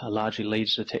Bishop-Taylor largely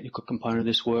leads the technical component of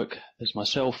this work. There's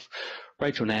myself,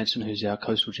 Rachel Nansen, who's our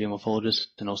coastal geomorphologist,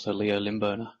 and also Leo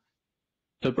Limburner.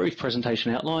 So a brief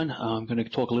presentation outline. I'm going to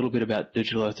talk a little bit about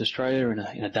Digital Earth Australia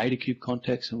in a data cube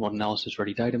context and what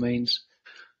analysis-ready data means.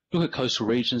 Look at coastal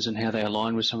regions and how they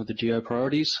align with some of the GEO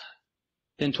priorities.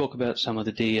 Then talk about some of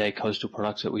the DEA coastal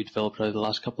products that we've developed over the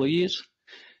last couple of years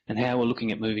and how we're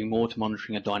looking at moving more to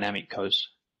monitoring a dynamic coast.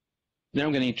 Then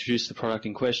I'm going to introduce the product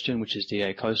in question, which is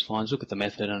GEO Coastlines, look at the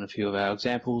method and a few of our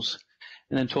examples,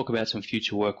 and then talk about some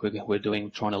future work we're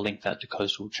doing trying to link that to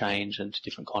coastal change and to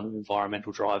different kind of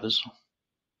environmental drivers.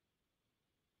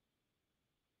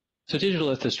 So Digital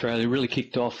Earth Australia really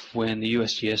kicked off when the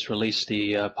USGS released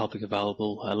the public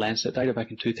available Landsat data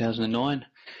back in 2009. And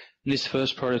this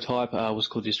first prototype was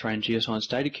called the Australian Geoscience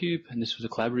Data Cube, and this was a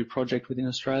collaborative project within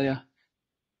Australia.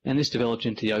 And this developed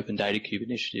into the Open Data Cube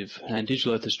initiative. And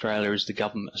Digital Earth Australia is the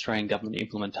Australian government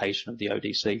implementation of the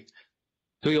ODC.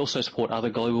 So we also support other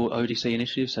global ODC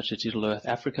initiatives such as Digital Earth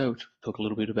Africa, which we'll talk a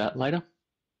little bit about later.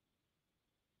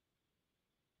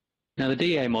 Now the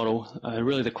DEA model,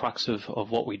 really the crux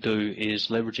of what we do is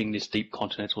leveraging this deep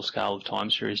continental scale of time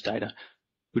series data.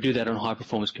 We do that on high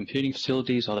performance computing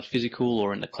facilities, either physical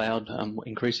or in the cloud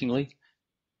increasingly.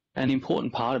 And the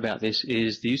important part about this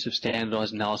is the use of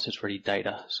standardized analysis ready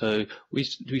data. So we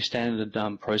standard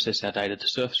process our data to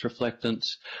surface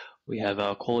reflectance. We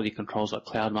have quality controls like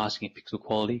cloud masking and pixel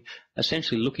quality,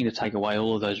 essentially looking to take away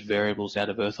all of those variables out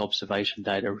of Earth observation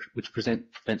data, which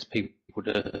prevents people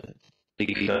to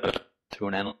go through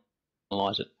and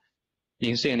analyze it. You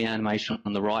can see in the animation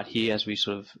on the right here, as we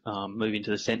sort of move into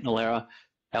the Sentinel era,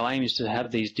 our aim is to have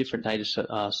these different data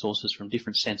sources from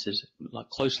different sensors like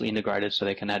closely integrated so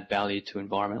they can add value to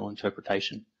environmental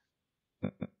interpretation.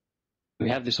 We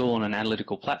have this all on an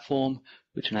analytical platform,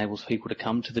 which enables people to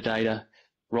come to the data,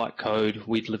 write code,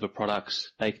 we deliver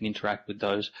products, they can interact with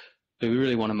those. So we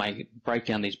really want to break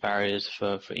down these barriers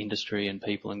for industry and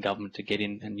people and government to get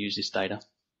in and use this data.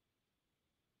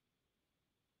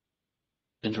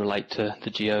 And to relate to the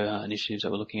GEO initiatives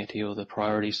that we're looking at here, or the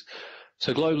priorities.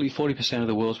 So globally, 40% of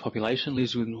the world's population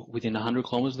lives within 100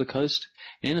 kilometres of the coast.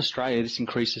 And in Australia, this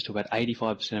increases to about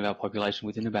 85% of our population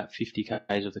within about 50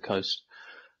 k's of the coast.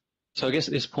 So I guess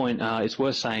at this point, it's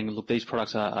worth saying, look, these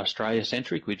products are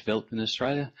Australia-centric. We developed in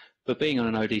Australia. But being on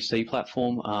an ODC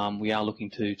platform, we are looking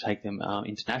to take them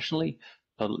internationally.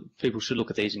 But people should look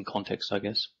at these in context, I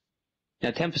guess.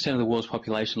 Now, 10% of the world's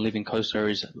population live in coastal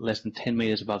areas less than 10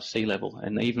 metres above sea level,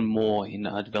 and even more in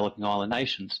developing island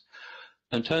nations.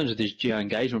 In terms of these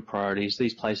geo-engagement priorities,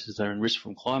 these places are in risk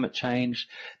from climate change,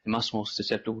 they're much more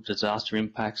susceptible to disaster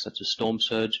impacts such as storm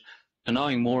surge, and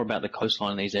knowing more about the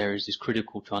coastline in these areas is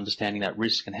critical to understanding that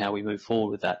risk and how we move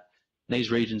forward with that. These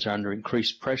regions are under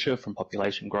increased pressure from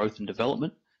population growth and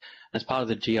development. As part of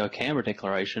the GEO Canberra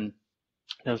Declaration,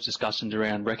 there was discussions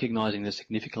around recognising the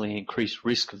significantly increased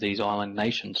risk of these island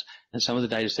nations, and some of the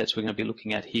data sets we're going to be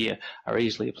looking at here are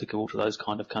easily applicable to those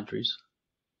kind of countries.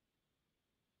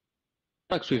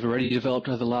 Products we've already developed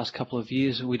over the last couple of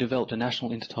years, we developed a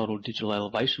national intertidal digital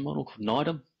elevation model called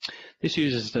NIDEM. This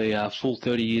uses the full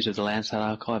 30 years of the Landsat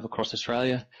archive across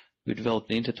Australia. We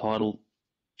developed an intertidal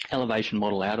elevation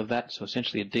model out of that, so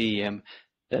essentially a DEM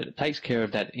that takes care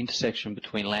of that intersection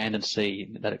between land and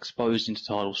sea, that exposed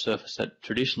intertidal surface that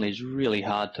traditionally is really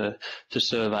hard to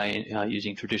survey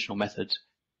using traditional methods.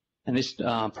 And this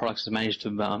product has managed to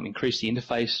increase the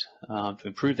interface, to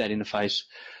improve that interface.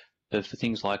 For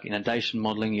things like inundation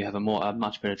modelling, you have a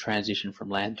much better transition from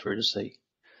land through to sea.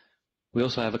 We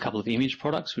also have a couple of image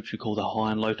products, which we call the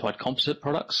high and low tide composite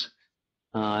products.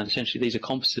 And essentially, these are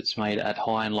composites made at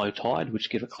high and low tide, which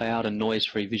give a cloud and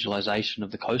noise-free visualisation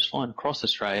of the coastline across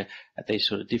Australia at these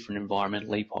sort of different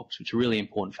environmental epochs, which are really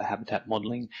important for habitat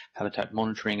modelling, habitat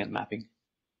monitoring and mapping.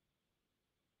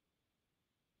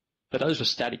 But those were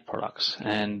static products,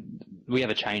 and we have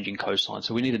a changing coastline,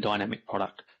 so we need a dynamic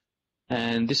product.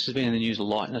 And this has been in the news a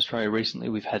lot in Australia recently.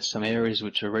 We've had some areas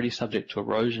which are already subject to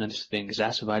erosion, and this has been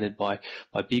exacerbated by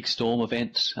big storm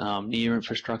events near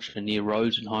infrastructure, near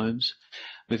roads and homes.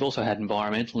 We've also had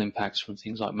environmental impacts from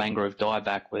things like mangrove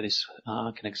dieback, where this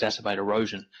can exacerbate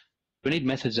erosion. We need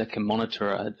methods that can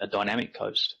monitor a dynamic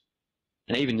coast.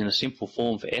 And even in a simple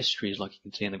form for estuaries, like you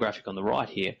can see in the graphic on the right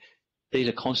here, these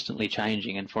are constantly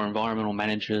changing, and for environmental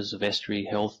managers of estuary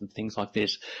health and things like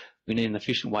this, we need an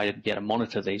efficient way to be able to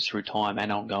monitor these through time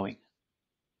and ongoing.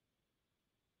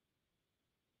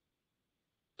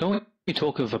 So when we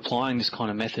talk of applying this kind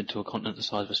of method to a continent the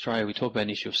size of Australia, we talk about an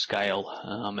issue of scale,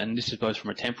 and this is both from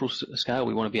a temporal scale.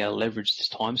 We want to be able to leverage this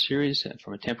time series, and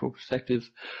from a temporal perspective,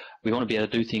 we want to be able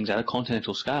to do things at a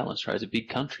continental scale. Australia is a big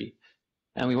country,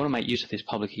 and we want to make use of this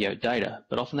public GEO data,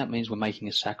 but often that means we're making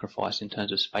a sacrifice in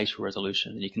terms of spatial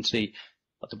resolution. And you can see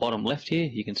at the bottom left here,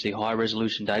 you can see high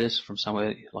resolution data from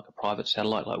somewhere like a private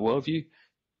satellite like Worldview,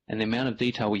 and the amount of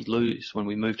detail we lose when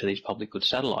we move to these public good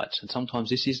satellites. And sometimes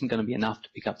this isn't going to be enough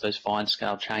to pick up those fine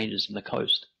scale changes in the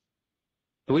coast.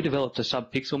 So we developed a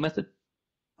sub-pixel method,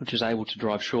 which is able to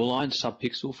drive shoreline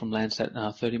sub-pixel from Landsat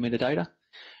 30-metre data.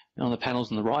 And on the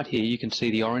panels on the right here, you can see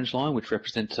the orange line, which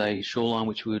represents a shoreline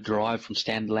which we would derive from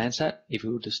standard Landsat if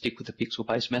we were to stick with the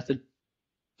pixel-based method.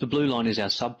 The blue line is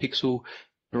our sub-pixel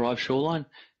derived shoreline,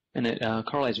 and it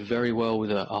correlates very well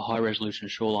with a high-resolution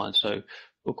shoreline, so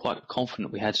we're quite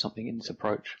confident we had something in this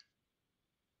approach.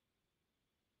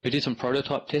 We did some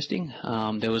prototype testing.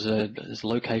 There's a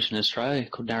location in Australia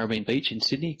called Narrabeen Beach in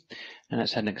Sydney, and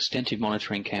it's had an extensive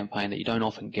monitoring campaign that you don't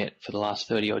often get for the last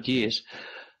 30-odd years.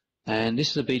 And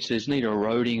this is a beach that's neither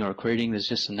eroding or accreting, there's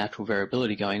just some natural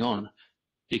variability going on.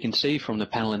 You can see from the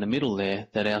panel in the middle there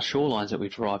that our shorelines that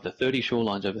we've derived, the 30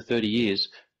 shorelines over 30 years,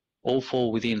 all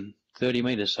fall within 30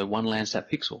 metres, so one Landsat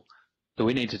pixel. So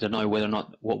we needed to know whether or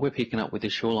not what we're picking up with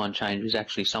this shoreline change is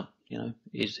actually something,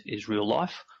 is real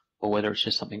life, or whether it's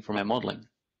just something from our modelling.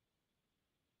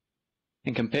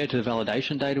 And compared to the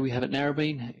validation data we have at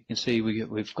Narrabeen, you can see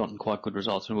we've gotten quite good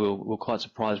results, and we're quite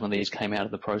surprised when these came out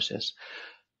of the process.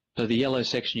 So the yellow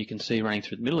section you can see running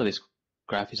through the middle of this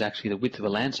graph is actually the width of a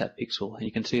Landsat pixel, and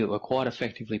you can see that we're quite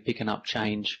effectively picking up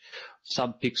change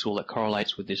sub-pixel that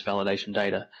correlates with this validation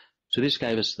data. So this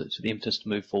gave us the impetus to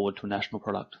move forward to a national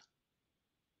product.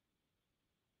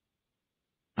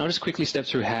 I'll just quickly step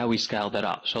through how we scaled that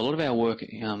up. So a lot of our work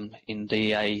in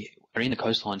DEA, or in the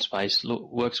coastline space,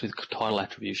 works with tidal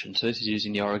attribution. So this is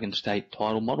using the Oregon State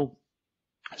tidal model.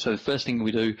 So the first thing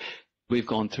we do, we've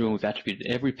gone through and we've attributed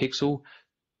every pixel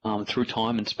through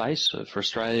time and space. So for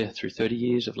Australia, through 30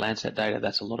 years of Landsat data,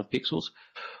 that's a lot of pixels,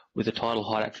 with the tidal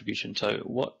height attribution. So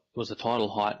what was the tidal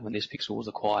height when this pixel was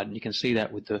acquired? And you can see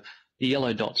that with the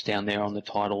yellow dots down there on the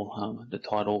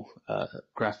tidal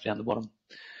graph down the bottom.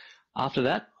 After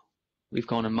that, we've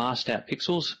gone and masked out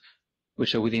pixels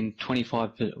which are within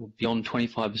beyond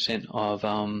 25% of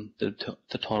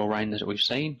the tidal range that we've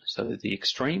seen, so the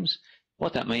extremes.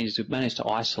 What that means is we've managed to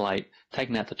isolate,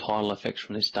 taking out the tidal effects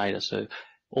from this data. So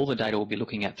all the data we'll be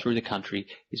looking at through the country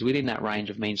is within that range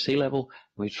of mean sea level.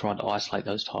 We've tried to isolate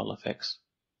those tidal effects.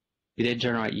 We then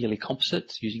generate yearly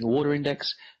composites using a water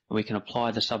index, and we can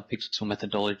apply the sub-pixel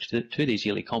methodology to these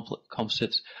yearly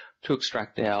composites to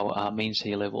extract our mean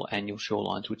sea level annual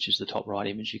shorelines, which is the top right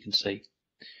image you can see.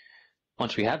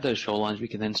 Once we have those shorelines, we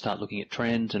can then start looking at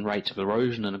trends and rates of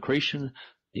erosion and accretion.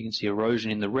 You can see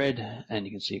erosion in the red, and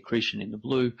you can see accretion in the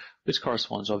blue, which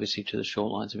corresponds obviously to the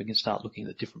shorelines, and we can start looking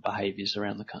at different behaviours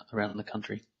around the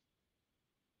country.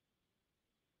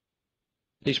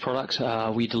 These products,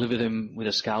 we deliver them with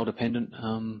a scale-dependent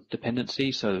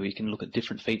dependency, so that we can look at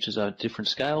different features at different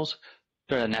scales.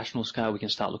 So at a national scale, we can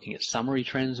start looking at summary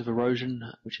trends of erosion,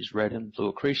 which is red and blue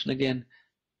accretion again.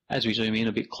 As we zoom in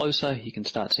a bit closer, you can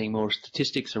start seeing more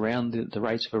statistics around the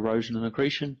rates of erosion and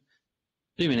accretion.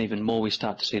 Zoom in even more, we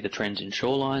start to see the trends in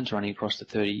shorelines running across the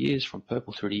 30 years from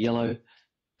purple through to yellow.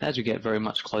 As we get very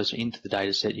much closer into the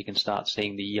data set, you can start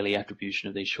seeing the yearly attribution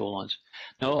of these shorelines.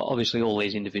 Now, obviously, all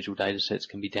these individual data sets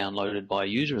can be downloaded by a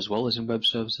user as well as in web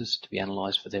services to be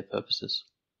analysed for their purposes.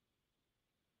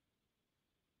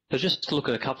 So just to look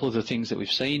at a couple of the things that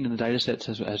we've seen in the data sets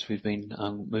as we've been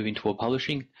moving toward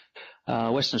publishing.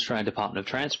 Western Australian Department of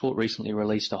Transport recently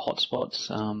released a hotspots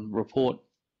report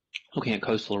looking at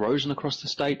coastal erosion across the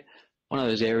state. One of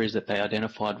those areas that they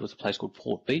identified was a place called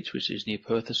Port Beach, which is near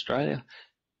Perth, Australia.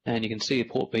 And you can see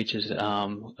Port Beach has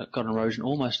got an erosion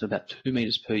almost about 2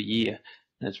 metres per year,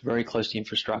 and it's very close to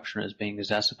infrastructure and is being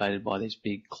exacerbated by these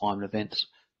big climate events.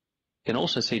 You can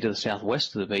also see to the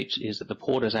southwest of the beach is that the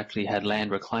port has actually had land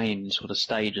reclaimed in sort of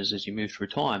stages as you move through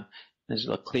time. There's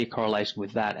a clear correlation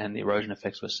with that and the erosion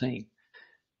effects we're seeing.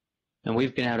 And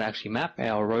we've been able to actually map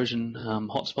our erosion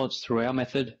hotspots through our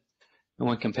method, and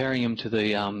when comparing them to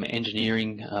the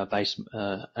engineering-based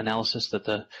analysis that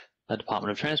the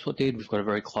Department of Transport did, we've got a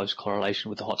very close correlation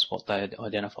with the hotspot they had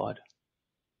identified.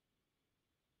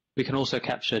 We can also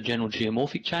capture general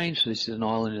geomorphic change. So this is an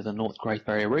island in the North Great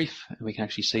Barrier Reef, and we can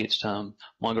actually see it's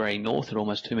migrating north at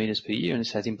almost 2 metres per year, and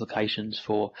this has implications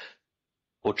for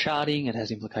charting. It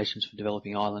has implications for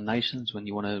developing island nations when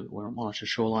you want to monitor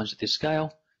shorelines at this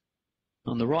scale.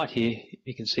 On the right here,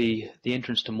 you can see the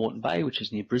entrance to Moreton Bay, which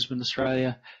is near Brisbane,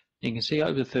 Australia. You can see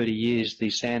over 30 years, the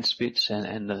sand spits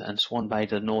and Swan Bay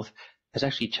to the north has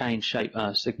actually changed shape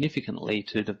significantly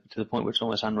to the point where it's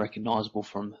almost unrecognisable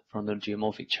from the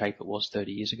geomorphic shape it was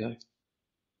 30 years ago.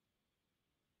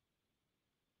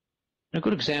 A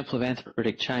good example of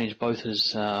anthropogenic change, both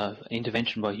as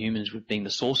intervention by humans being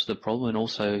the source of the problem and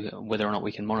also whether or not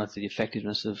we can monitor the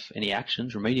effectiveness of any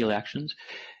actions, remedial actions,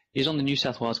 is on the New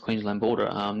South Wales-Queensland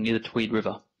border near the Tweed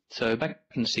River. So back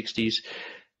in the 60s,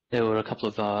 there were a couple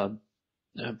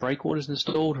of breakwaters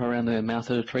installed around the mouth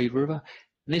of the Tweed River,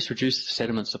 and this reduced the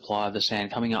sediment supply of the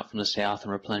sand coming up from the south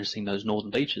and replenishing those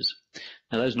northern beaches.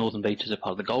 Now, those northern beaches are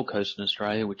part of the Gold Coast in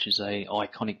Australia, which is an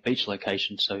iconic beach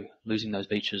location, so losing those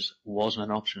beaches wasn't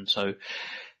an option. So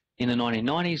in the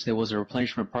 1990s, there was a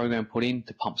replenishment program put in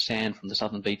to pump sand from the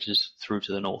southern beaches through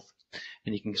to the north.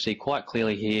 And you can see quite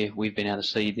clearly here, we've been able to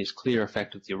see this clear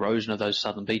effect of the erosion of those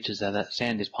southern beaches as that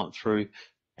sand is pumped through,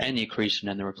 and the accretion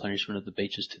and the replenishment of the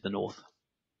beaches to the north.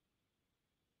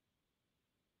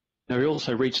 Now, we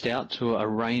also reached out to a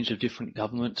range of different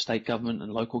government, state government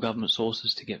and local government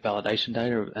sources to get validation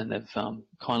data, and they've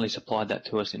kindly supplied that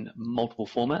to us in multiple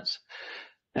formats.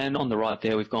 And on the right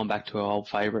there, we've gone back to our old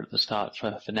favourite at the start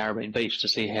for Narrabeen Beach to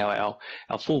see how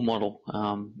our full model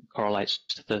correlates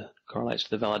to the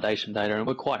validation data, and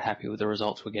we're quite happy with the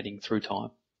results we're getting through time.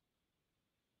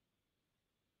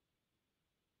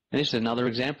 And this is another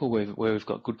example where we've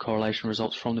got good correlation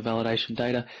results from the validation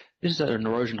data. This is an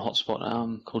erosion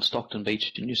hotspot called Stockton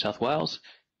Beach in New South Wales.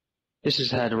 This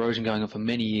has had erosion going on for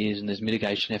many years, and there's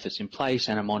mitigation efforts in place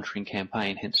and a monitoring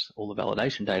campaign, hence all the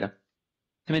validation data.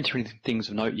 Inventory things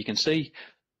of note you can see.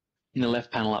 In the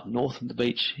left panel up north of the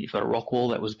beach, you've got a rock wall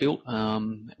that was built,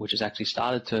 which has actually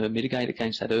started to mitigate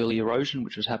against that early erosion,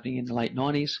 which was happening in the late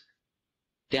 90s.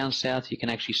 Down south, you can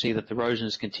actually see that the erosion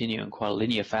is continuing in quite a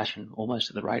linear fashion, almost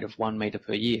at the rate of 1 metre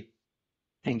per year.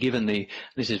 And given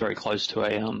this is very close to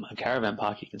a caravan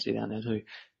park, you can see down there too.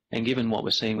 And given what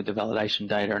we're seeing with the validation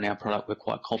data in our product, we're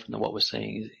quite confident that what we're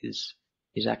seeing is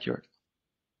accurate.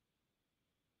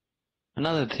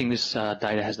 Another thing this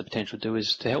data has the potential to do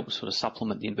is to help sort of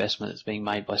supplement the investment that's being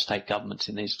made by state governments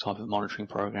in these type of monitoring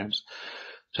programs.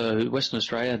 So Western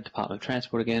Australia, Department of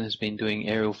Transport again, has been doing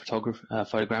aerial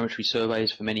photogrammetry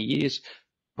surveys for many years,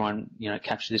 try and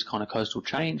capture this kind of coastal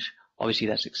change. Obviously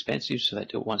that's expensive, so they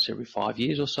do it once every 5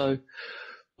 years or so.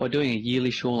 By doing a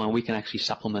yearly shoreline, we can actually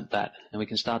supplement that, and we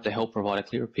can start to help provide a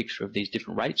clearer picture of these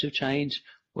different rates of change,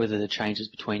 whether the changes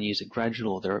between years are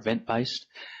gradual or they're event-based.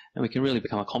 And we can really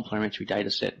become a complementary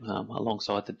data set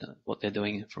alongside what they're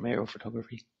doing from aerial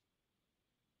photography.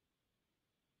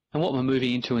 And what we're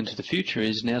moving into the future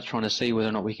is now trying to see whether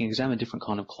or not we can examine different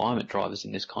kind of climate drivers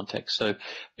in this context. So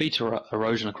beach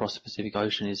erosion across the Pacific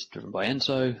Ocean is driven by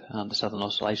ENSO, the Southern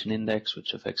Oscillation Index,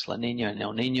 which affects La Nina and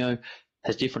El Nino,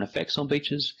 has different effects on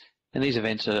beaches, and these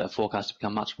events are forecast to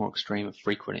become much more extreme and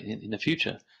frequent in the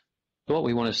future. So what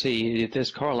we want to see is if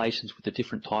there's correlations with the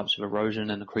different types of erosion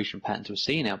and accretion patterns we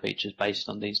see in our beaches based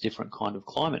on these different kind of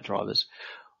climate drivers,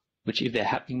 which if they're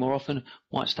happening more often,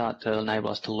 might start to enable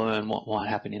us to learn what might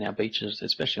happen in our beaches,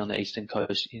 especially on the eastern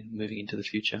coast moving into the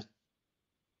future.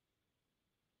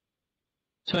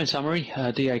 So in summary,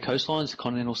 DA Coastlines, the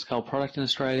continental scale product in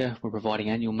Australia, we're providing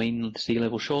annual mean sea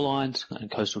level shorelines and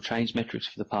coastal change metrics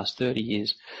for the past 30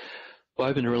 years. We're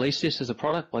hoping to release this as a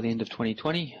product by the end of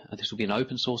 2020. This will be an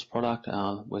open source product.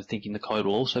 We're thinking the code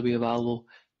will also be available.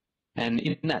 And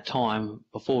in that time,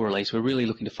 before release, we're really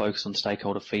looking to focus on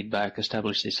stakeholder feedback,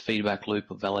 establish this feedback loop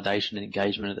of validation and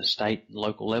engagement at the state and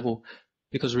local level,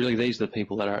 because really these are the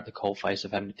people that are at the coalface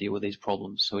of having to deal with these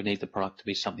problems. So we need the product to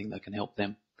be something that can help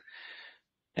them.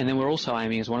 And then we're also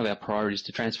aiming as one of our priorities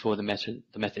to transfer the method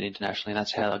internationally, and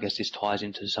that's how I guess this ties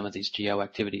into some of these GEO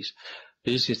activities.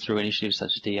 This is through initiatives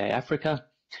such as DA Africa,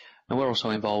 and we're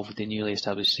also involved with the newly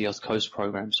established Sea Coast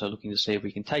program, so looking to see if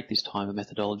we can take this time and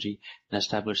methodology and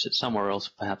establish it somewhere else,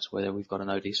 perhaps where we've got an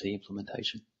ODC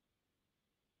implementation.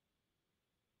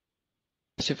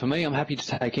 That's it for me. I'm happy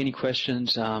to take any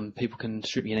questions. People can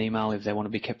shoot me an email if they want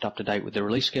to be kept up to date with the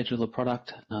release schedule of the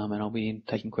product, and I'll be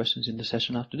taking questions in the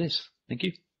session after this. Thank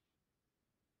you.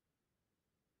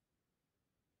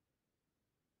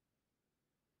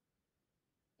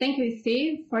 Thank you,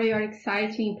 Steve, for your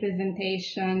exciting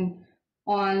presentation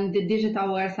on the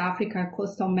Digital Earth Africa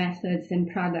coastal methods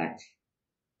and products,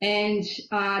 and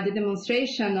the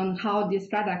demonstration on how these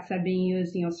products are being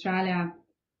used in Australia.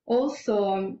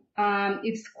 Also,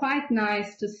 it's quite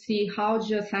nice to see how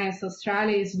Geoscience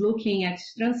Australia is looking at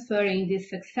transferring these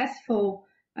successful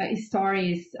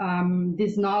stories,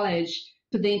 this knowledge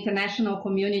to the international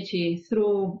community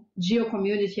through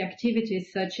geo-community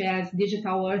activities such as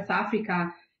Digital Earth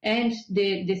Africa and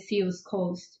the Sea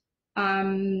Coast.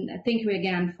 Thank you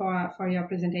again for your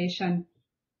presentation.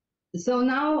 So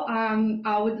now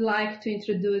I would like to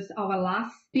introduce our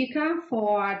last speaker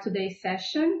for today's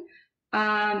session,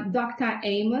 Dr.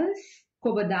 Amos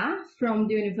Koboda from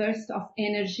the University of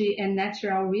Energy and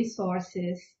Natural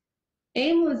Resources.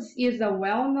 Amos is a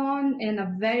well-known and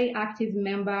a very active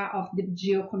member of the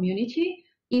GEO community,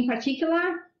 in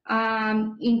particular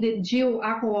in the GEO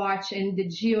Aquawatch and the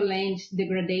GEO Land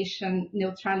Degradation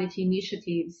Neutrality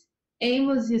initiatives.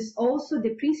 Amos is also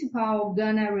the principal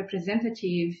Ghana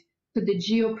representative to the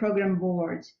GEO Program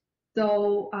Board.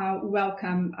 So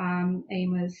welcome,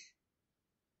 Amos.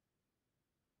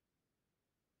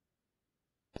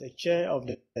 The chair of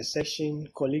the session,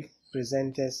 colleague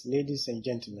presenters, ladies and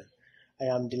gentlemen, I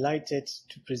am delighted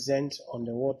to present on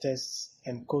the waters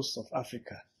and coast of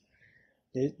Africa.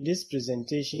 This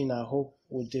presentation, I hope,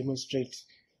 will demonstrate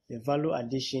the value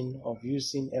addition of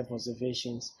using Earth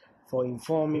observations for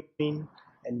informing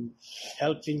and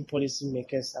helping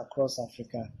policymakers across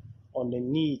Africa on the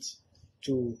need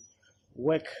to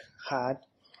work hard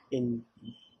in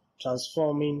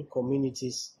transforming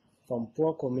communities from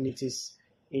poor communities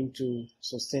into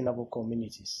sustainable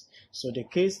communities. So the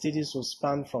case studies will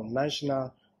span from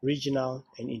national, regional,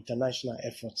 and international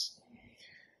efforts.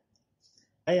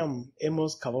 I am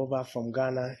Amos Kaboba from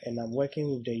Ghana, and I'm working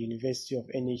with the University of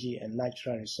Energy and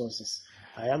Natural Resources.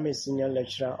 I am a senior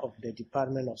lecturer of the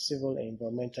Department of Civil and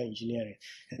Environmental Engineering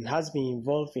and has been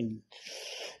involved in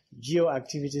GEO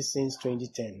activities since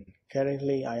 2010.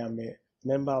 Currently, I am a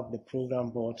member of the program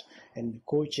board and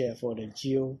co-chair for the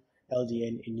GEO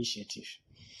LDN initiative.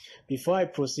 Before I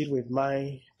proceed with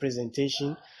my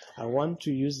presentation, I want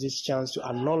to use this chance to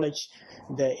acknowledge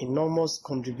the enormous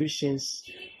contributions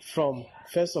from,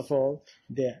 first of all,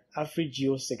 the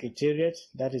AfriGeo Secretariat,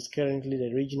 that is currently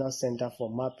the Regional Center for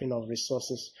Mapping of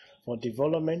Resources for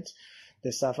Development,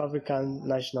 the South African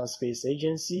National Space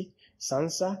Agency,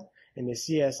 SANSA, and the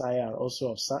CSIR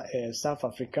also of South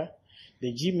Africa,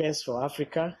 the GMES for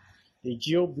Africa, the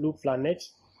GEO Blue Planet,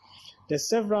 the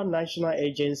several national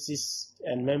agencies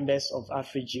and members of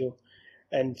AfriGeo,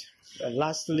 and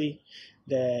lastly,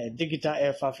 the Digital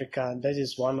Earth Africa. That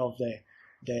is one of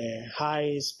the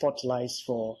high spotlights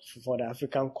for the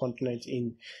African continent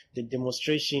in the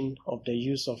demonstration of the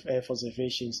use of Earth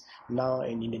observations now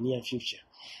and in the near future.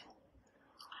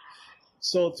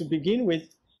 So to begin with,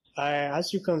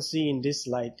 as you can see in this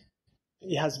slide,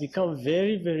 it has become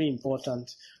very, very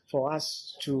important for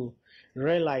us to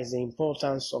realize the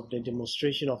importance of the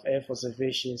demonstration of Earth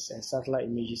observations and satellite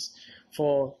images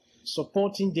for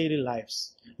supporting daily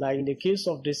lives. Like in the case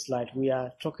of this slide, we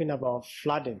are talking about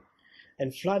flooding.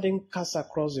 And flooding cuts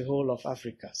across the whole of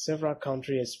Africa. Several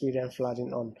countries experience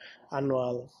flooding on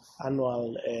annual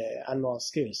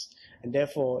scales. And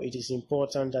therefore, it is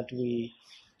important that we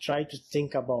try to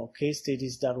think about case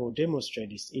studies that will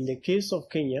demonstrate this. In the case of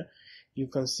Kenya, you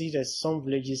can see that some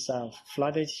villages are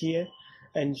flooded here.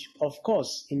 And of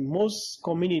course, in most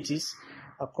communities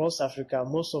across Africa,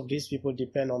 most of these people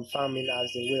depend on farming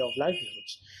as their way of livelihood.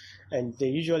 And they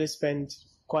usually spend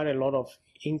quite a lot of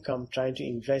income trying to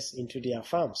invest into their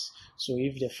farms. So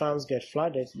if the farms get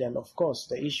flooded, then of course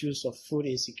the issues of food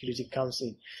insecurity comes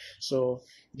in. So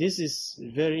this is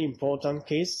a very important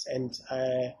case, and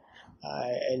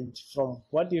from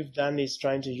what you've done is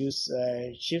trying to use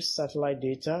shift satellite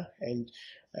data, and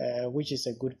which is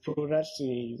a good product,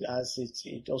 as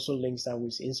it also links up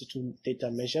with in-situ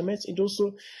data measurements. It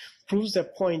also proves the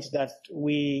point that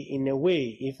we, in a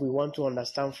way, if we want to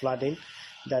understand flooding,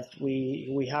 that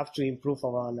we have to improve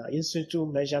our in-situ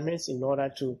measurements in order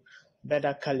to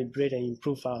better calibrate and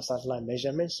improve our satellite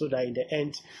measurements, so that in the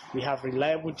end we have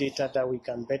reliable data that we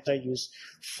can better use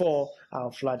for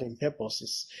our flooding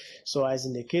purposes. So as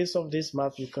in the case of this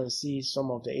map, you can see some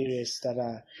of the areas that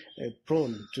are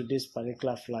prone to this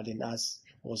particular flooding, as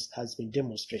has been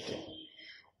demonstrated.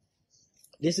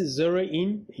 This is zero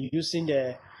in using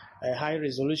the high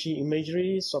resolution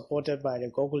imagery supported by the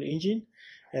Google engine.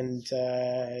 And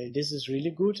this is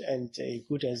really good and a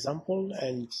good example,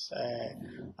 and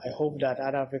I hope that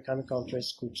other African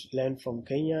countries could learn from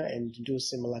Kenya and do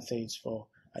similar things for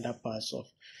other parts of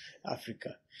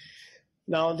Africa.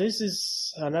 Now, this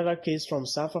is another case from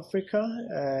South Africa,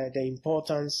 the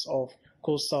importance of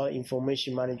coastal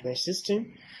information management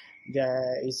system.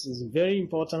 It's very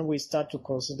important we start to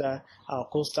consider our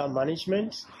coastal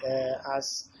management,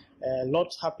 as a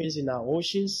lot happens in our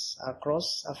oceans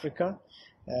across Africa.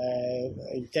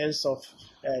 In terms of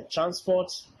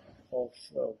transport of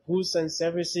goods and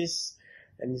services,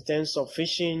 and in terms of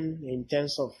fishing, in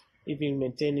terms of even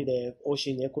maintaining the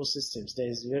ocean ecosystems. That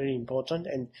is very important,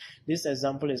 and this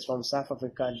example is from South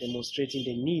Africa, demonstrating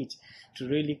the need to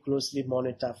really closely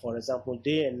monitor, for example,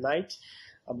 day and night,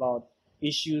 about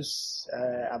issues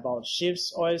about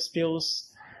ships, oil spills,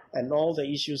 and all the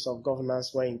issues of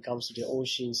governance when it comes to the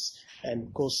oceans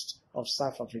and coast of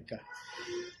South Africa.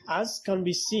 As can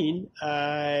be seen,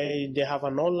 they have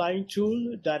an online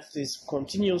tool that is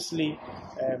continuously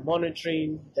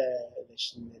monitoring the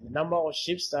number of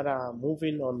ships that are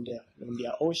moving on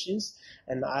their oceans,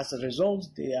 and as a result,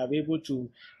 they are able to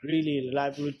really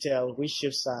reliably tell which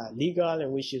ships are legal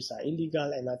and which ships are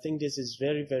illegal. And I think this is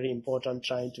very, very important,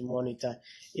 trying to monitor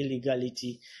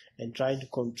illegality and trying to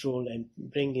control and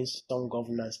bring in some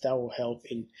governance that will help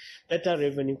in better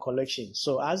revenue collection.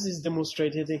 So as is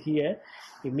demonstrated here,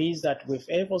 it means that with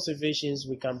Earth observations,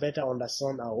 we can better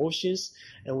understand our oceans,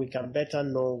 and we can better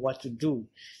know what to do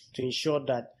to ensure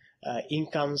that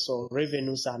incomes or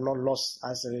revenues are not lost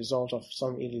as a result of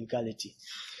some illegality.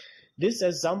 This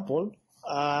example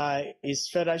is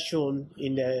further shown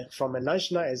from a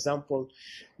national example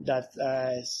that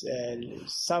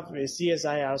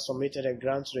CSIR submitted a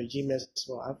grant to the GMES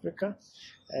for Africa,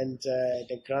 and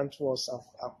the grant was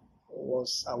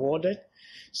awarded.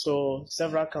 So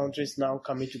several countries now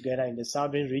coming together in the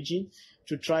southern region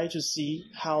to try to see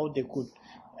how they could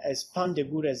expand the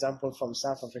good example from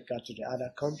South Africa to the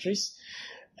other countries.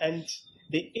 And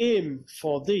the aim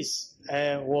for this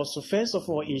was to first of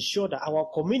all ensure that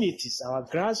our communities, our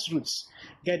grassroots,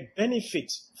 get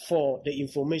benefit for the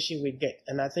information we get.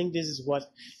 And I think this is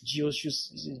what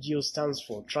GEO stands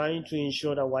for, trying to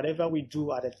ensure that whatever we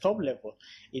do at the top level,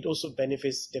 it also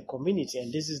benefits the community.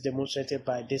 And this is demonstrated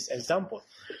by this example.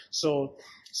 So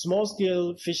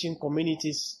small-scale fishing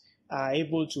communities are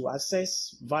able to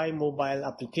access via mobile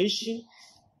application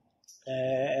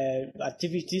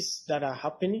activities that are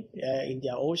happening in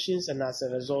their oceans, and as a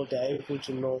result, they are able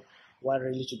to know what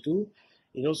really to do.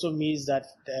 It also means that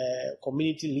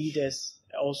community leaders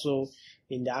also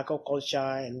in the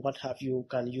aquaculture and what have you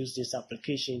can use this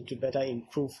application to better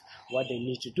improve what they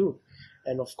need to do.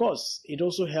 And of course, it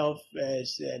also helps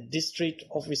district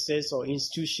officers or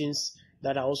institutions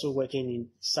that are also working in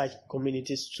such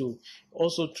communities to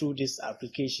also through this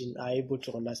application are able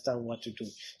to understand what to do.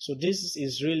 So this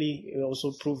is really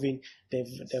also proving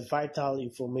the vital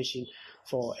information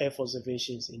for Earth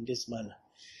observations in this manner.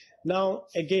 Now,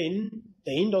 again,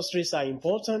 the industries are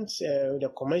important.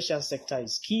 The commercial sector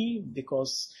is key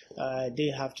because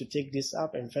they have to take this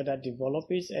up and further develop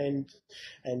it,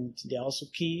 and they're also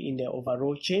key in the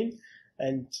overall chain.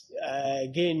 And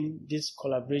again, this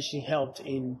collaboration helped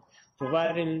in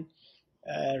providing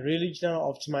regional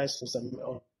optimized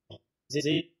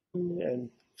and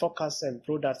forecasts and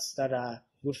products that are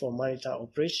good for maritime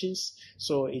operations.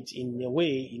 So it, in a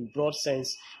way, in broad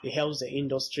sense, it helps the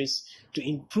industries to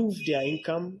improve their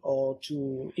income or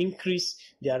to increase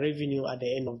their revenue at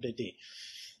the end of the day.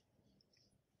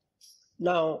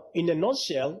 Now, in a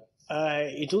nutshell,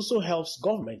 it also helps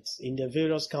governments in the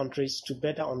various countries to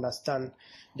better understand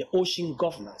the ocean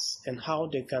governance and how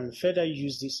they can further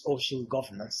use this ocean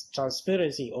governance,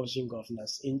 transparency in ocean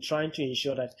governance, in trying to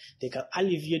ensure that they can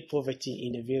alleviate poverty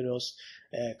in the various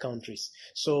countries.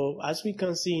 So as we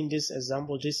can see in this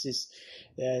example, this is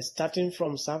starting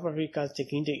from South Africa,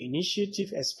 taking the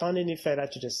initiative, expanding it further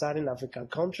to the Southern African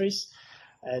countries.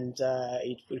 And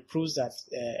it proves that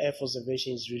Earth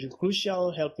observation is really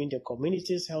crucial, helping the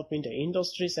communities, helping the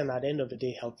industries, and at the end of the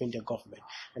day, helping the government.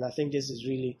 And I think this is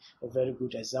really a very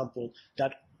good example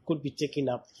that could be taken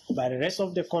up by the rest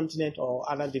of the continent or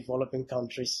other developing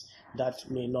countries that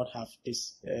may not have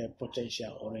this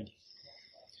potential already.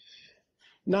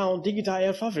 Now, Digital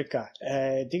Earth Africa.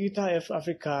 Digital Earth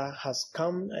Africa has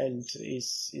come and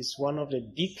is one of the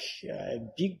big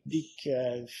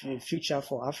future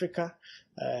for Africa,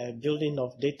 building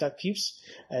of data cubes.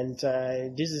 And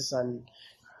this is an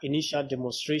initial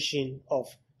demonstration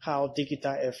of how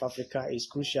Digital Earth Africa is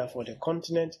crucial for the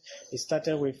continent. It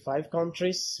started with 5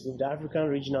 countries with the African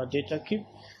Regional Data Cube.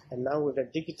 And now with the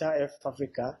Digital Earth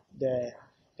Africa, the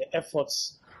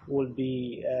efforts will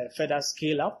be further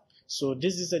scaled up. So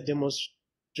this is a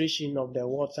demonstration of the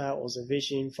water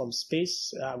observation from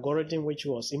space algorithm which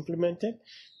was implemented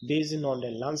based on the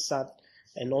Landsat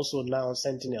and also now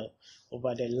Sentinel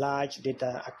over the large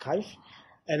data archive.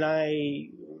 And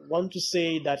I want to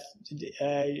say that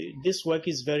this work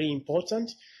is very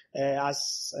important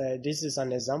as this is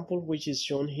an example which is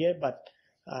shown here, but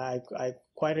I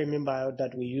quite remember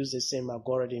that we used the same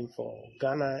algorithm for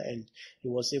Ghana, and it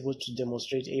was able to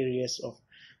demonstrate areas of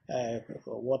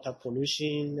water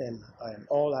pollution and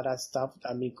all other stuff.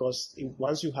 I mean, because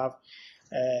once you have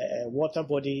a water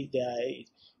body,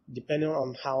 depending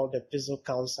on how the pixel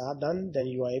counts are done, then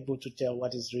you are able to tell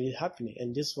what is really happening.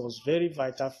 And this was very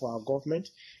vital for our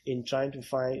government in trying to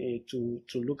find to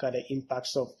look at the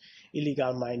impacts of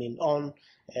illegal mining on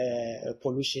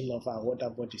pollution of our water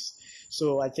bodies.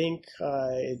 So I think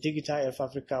Digital Earth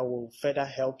Africa will further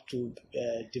help to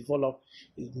develop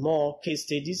more case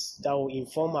studies that will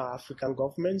inform our African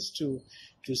governments to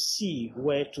see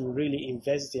where to really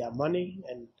invest their money,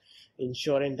 and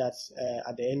ensuring that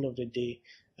at the end of the day,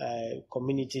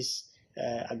 communities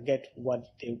get what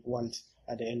they want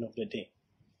at the end of the day.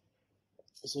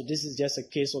 So this is just a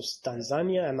case of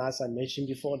Tanzania, and as I mentioned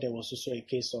before, there was also a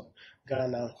case of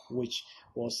Ghana, which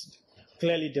was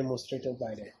clearly demonstrated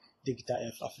by the Digital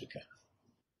Earth Africa.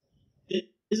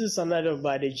 This is another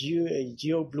by the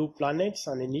GEO Blue Planets,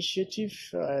 an initiative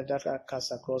that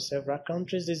occurs across several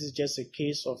countries. This is just a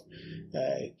case of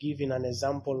giving an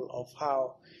example of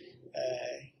how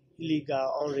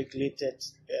illegal, unregulated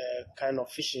kind of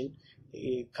fishing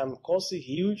can cause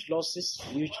huge losses,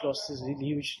 huge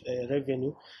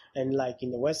revenue. And like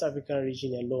in the West African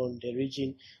region alone, the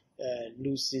region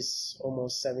loses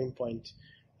almost 7.15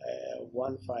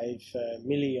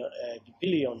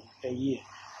 billion per year.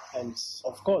 And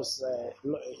of course,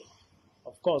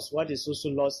 what is also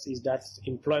lost is that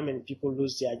employment, people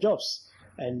lose their jobs.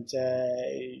 And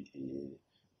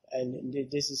and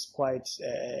this is quite,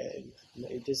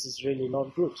 this is really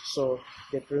not good. So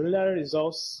the preliminary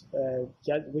results,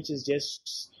 which is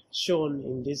just shown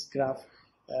in this graph,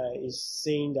 is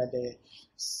saying that the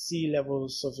sea level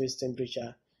surface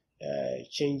temperature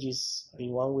changes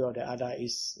in one way or the other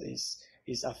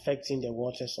is affecting the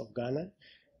waters of Ghana.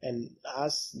 And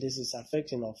as this is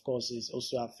affecting, of course, it's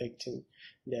also affecting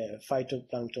the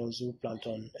phytoplankton,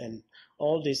 zooplankton, and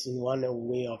all this in one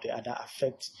way or the other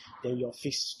affect your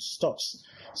fish stocks.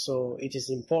 So it is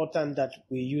important that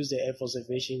we use the Earth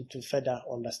observation to further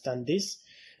understand this,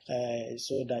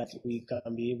 so that we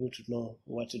can be able to know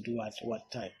what to do at what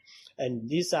time. And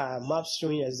these are maps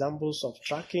showing examples of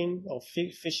tracking of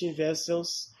fishing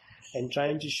vessels, and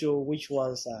trying to show which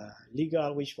ones are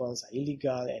legal, which ones are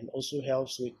illegal, and also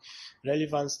helps with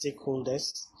relevant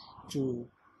stakeholders to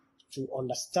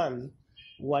understand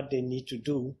what they need to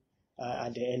do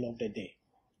at the end of the day.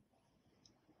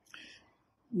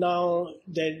 Now,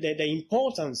 the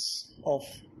importance of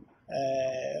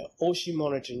ocean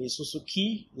monitoring is also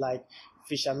key. Like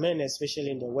fishermen,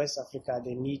 especially in the West Africa,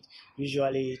 they need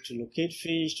usually to locate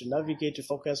fish, to navigate, to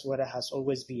focus weather has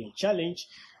always been a challenge.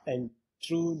 And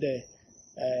through the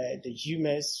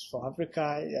GMS for Africa,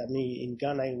 I mean, in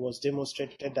Ghana, it was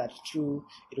demonstrated that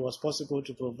it was possible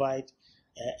to provide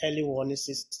early warning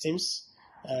systems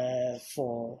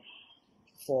for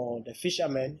the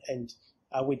fishermen, and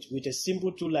with a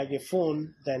simple tool like a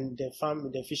phone, then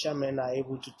the fishermen are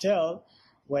able to tell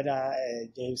whether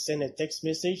they send a text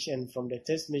message, and from the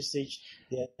text message,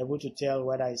 they're able to tell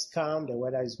whether it's calm, the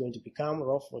weather is going to become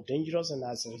rough or dangerous, and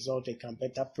as a result, they can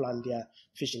better plan their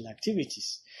fishing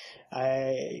activities.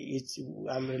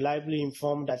 I'm reliably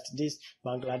informed that this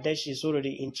Bangladesh is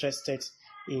already interested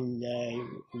in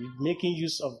making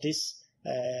use of this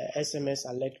SMS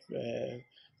alert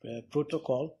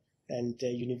protocol, and the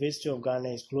University of Ghana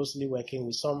is closely working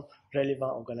with some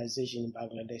relevant organizations in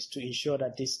Bangladesh to ensure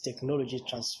that this technology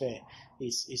transfer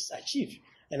is achieved.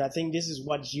 And I think this is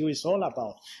what GEO is all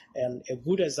about. And a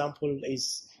good example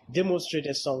is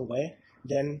demonstrated somewhere,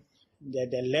 then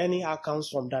the learning outcomes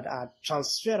from that are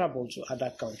transferable to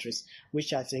other countries,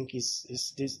 which I think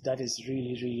that is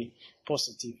really, really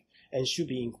positive and should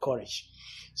be encouraged.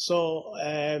 So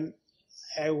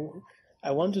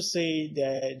I want to say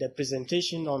the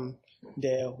presentation on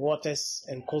the waters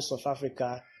and coast of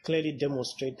Africa clearly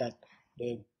demonstrate that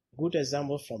the good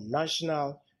example from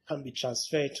national can be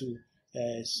transferred to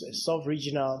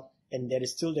sub-regional, and there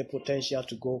is still the potential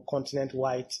to go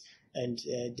continent-wide. And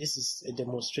this is a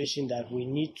demonstration that we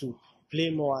need to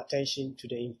pay more attention to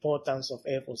the importance of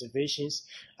Earth observations,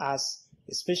 as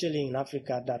especially in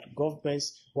Africa, that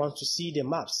governments want to see the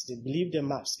maps. They believe the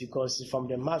maps because from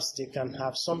the maps they can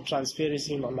have some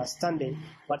transparency in understanding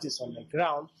what is on the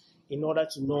ground in order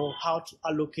to know how to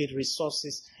allocate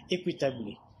resources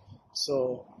equitably.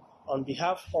 So on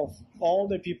behalf of all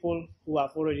the people who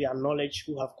have already acknowledged,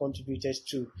 who have contributed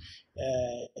to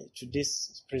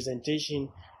this presentation,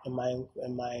 and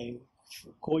my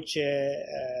co-chair,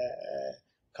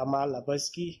 Kamal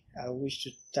Labuski, I wish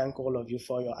to thank all of you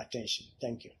for your attention.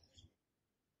 Thank you.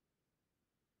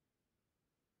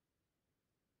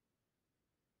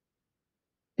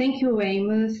 Thank you,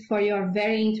 Amos, for your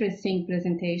very interesting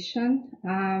presentation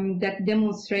that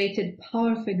demonstrated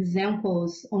powerful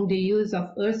examples on the use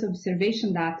of Earth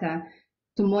observation data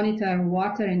to monitor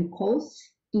water and coasts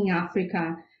in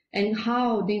Africa, and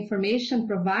how the information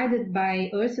provided by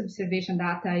Earth observation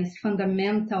data is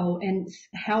fundamental in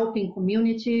helping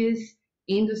communities,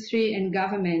 industry, and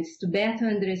governments to better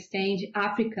understand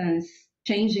Africa's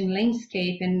changing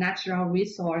landscape and natural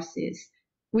resources,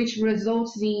 which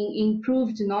results in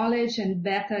improved knowledge and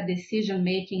better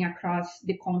decision-making across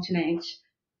the continent.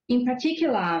 In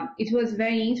particular, it was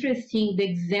very interesting, the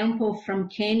example from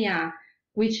Kenya,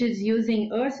 which is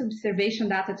using Earth observation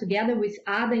data together with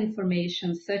other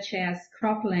information such as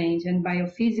cropland and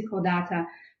biophysical data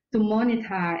to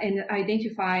monitor and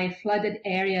identify flooded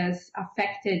areas,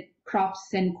 affected crops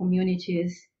and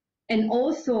communities. And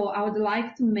also, I would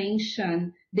like to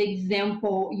mention the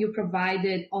example you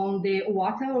provided on the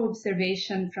water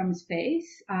observation from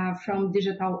space, from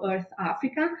Digital Earth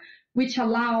Africa, which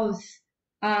allows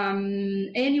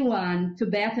anyone to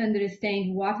better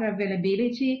understand water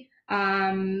availability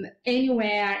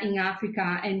anywhere in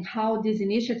Africa, and how this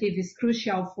initiative is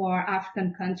crucial for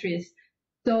African countries.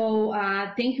 So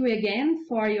thank you again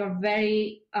for your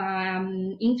very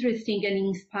interesting and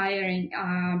inspiring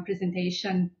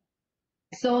presentation.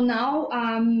 So now,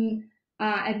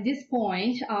 at this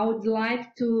point, I would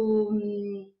like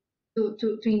to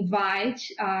invite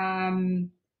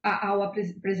our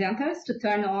presenters to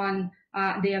turn on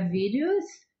their videos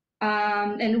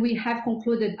and we have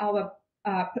concluded our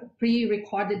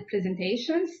pre-recorded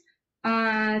presentations.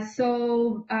 The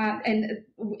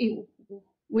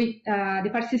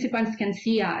participants can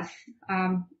see us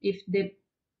if they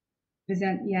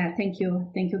present. Yeah, thank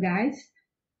you, guys.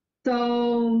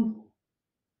 So,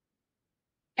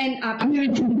 and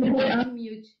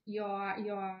unmute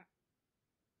your.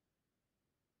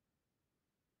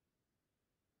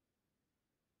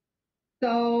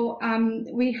 So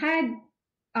we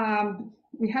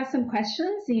have some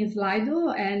questions in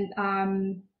Slido,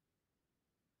 and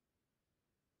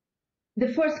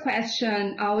the first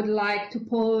question I would like to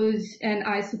pose, and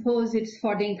I suppose it's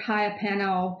for the entire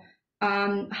panel,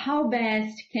 how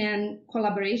best can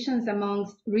collaborations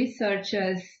amongst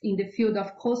researchers in the field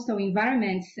of coastal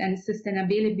environments and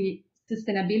sustainability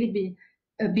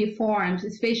be formed,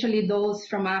 especially those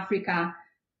from Africa?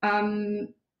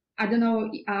 I don't know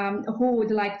who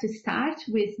would like to start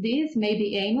with this,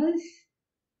 maybe Amos?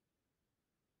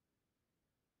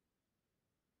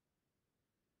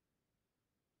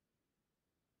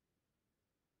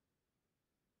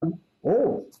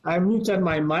 Oh, I muted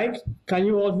my mic. Can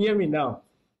you all hear me now?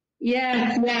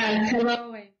 Yes,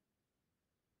 hello.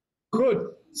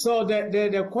 Good. So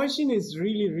the question is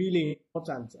really, really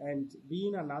important. And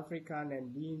being an African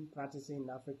and being practicing in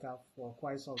Africa for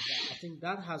quite some time, I think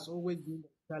that has always been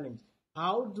a challenge.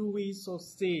 How do we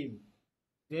sustain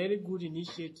very good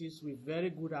initiatives with very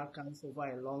good outcomes over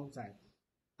a long time?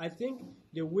 I think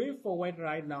the way forward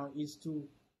right now is to,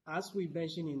 as we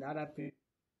mentioned in other papers,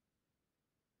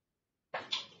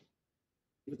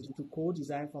 to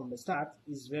co-design from the start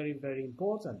is very, very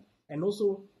important. And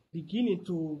also beginning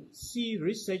to see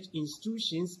research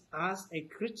institutions as a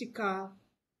critical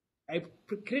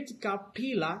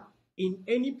pillar in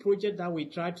any project that we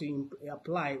try to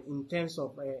apply in terms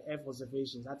of Earth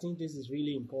observations. I think this is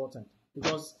really important,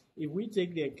 because if we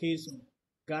take the case of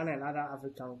Ghana and other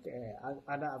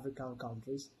African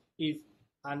countries, if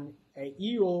an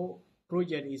EO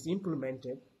project is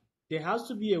implemented, there has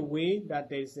to be a way that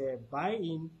there's a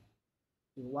buy-in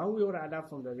in one way or the other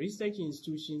from the research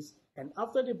institutions, and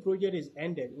after the project is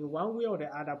ended, in one way or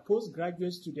the other,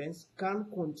 postgraduate students can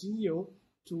continue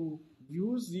to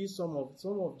use some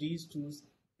of these tools,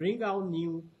 bring out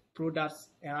new products,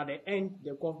 and at the end,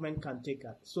 the government can take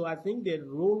it. So I think the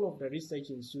role of the research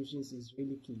institutions is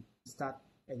really key, start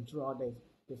and throughout the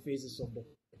phases of the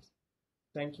project.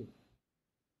 Thank you.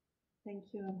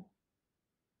 Thank you.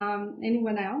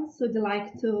 Anyone else would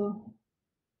like to?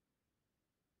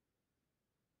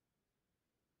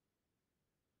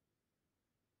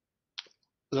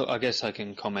 Look, I guess I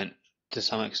can comment to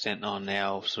some extent on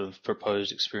our sort of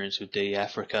proposed experience with DE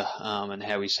Africa, and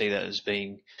how we see that as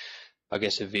being, I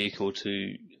guess, a vehicle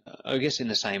to, I guess, in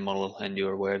the same model, and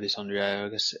you're aware of this, Andrea, I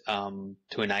guess,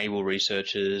 to enable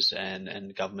researchers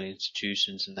and government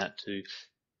institutions and that to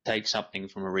take something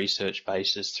from a research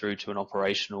basis through to an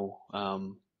operational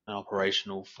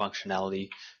functionality,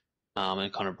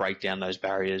 and kind of break down those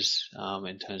barriers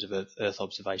in terms of Earth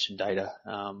observation data.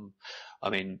 I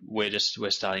mean, we're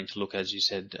starting to look, as you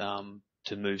said,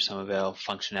 to move some of our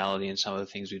functionality and some of the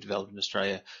things we've developed in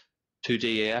Australia to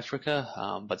DE Africa,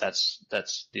 but that's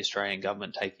the Australian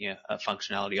government taking a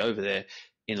functionality over there.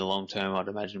 In the long term, I'd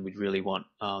imagine we'd really want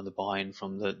the buy-in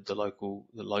from the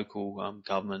local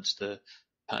governments, the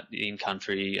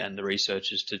in-country and the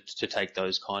researchers to take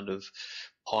those kind of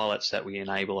pilots that we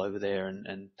enable over there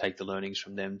and take the learnings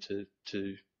from them to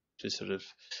sort of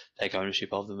take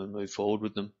ownership of them and move forward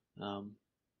with them.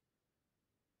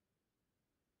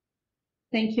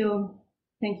 Thank you.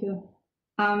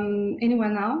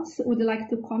 Anyone else would like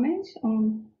to comment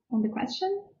on the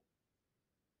question?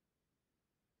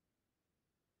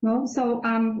 No. So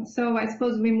I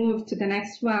suppose we move to the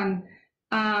next one,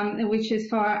 which is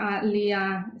for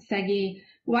Leah Segi.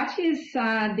 What is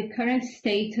the current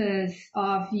status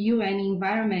of UN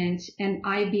Environment and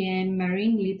IBM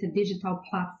MarineLit digital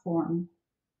platform?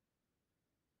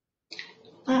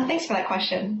 Thanks for that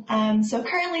question. So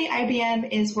currently IBM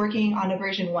is working on a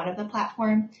version 1 of the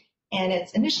platform, and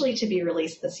it's initially to be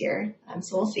released this year,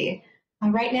 so we'll see.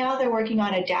 Right now they're working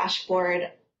on a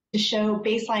dashboard to show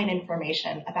baseline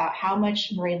information about how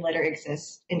much marine litter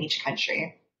exists in each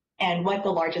country and what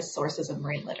the largest sources of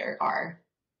marine litter are.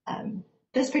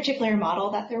 This particular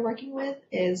model that they're working with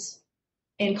is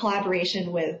in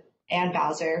collaboration with Ann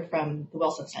Bowser from the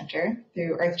Wilson Center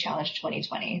through Earth Challenge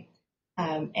 2020.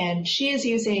 And she is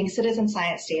using citizen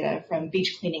science data from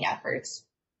beach cleaning efforts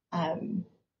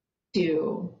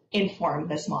to inform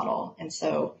this model. And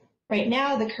so right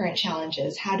now, the current challenge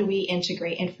is how do we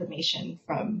integrate information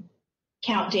from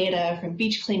count data from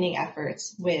beach cleaning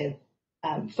efforts with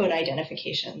photo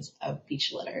identifications of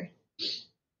beach litter.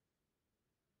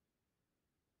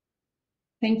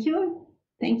 Thank you.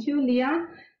 Thank you, Leah.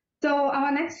 So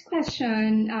our next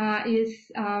question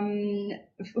is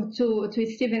to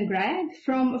Stephen Gregg.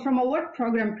 From a work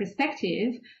program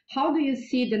perspective, how do you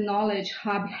see the Knowledge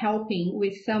Hub helping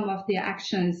with some of the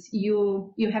actions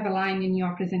you have aligned in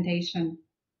your presentation?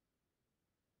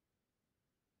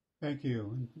 Thank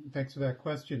you. Thanks for that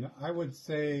question. I would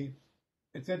say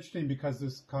it's interesting because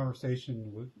this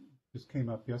conversation just came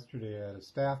up yesterday at a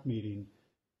staff meeting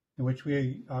in which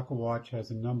AquaWatch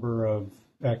has a number of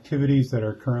activities that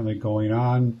are currently going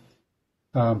on.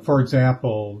 For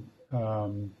example,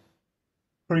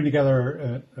 putting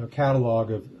together a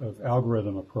catalog of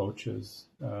algorithm approaches,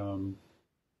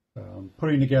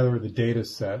 putting together the data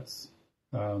sets,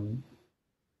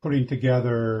 putting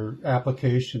together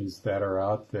applications that are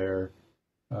out there,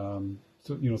 so,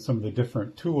 some of the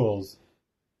different tools.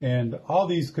 And all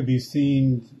these could be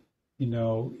seen,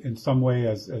 in some way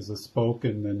as a spoke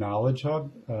in the Knowledge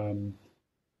Hub.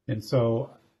 And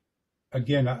so,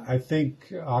 again, I think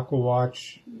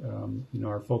AquaWatch,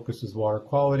 our focus is water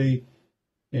quality,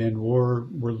 and we're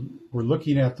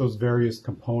looking at those various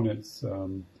components.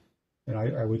 And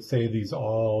I would say these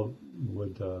all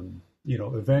would,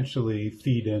 eventually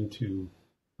feed into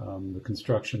the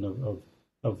construction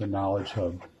of the Knowledge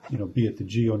Hub, be it the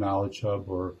GEO Knowledge Hub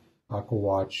or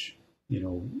AquaWatch,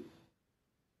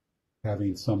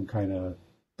 having some kind of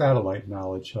satellite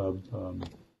Knowledge Hub,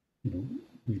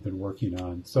 we've been working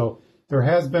on. So there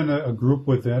has been a group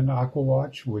within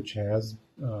AquaWatch which has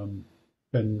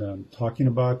been talking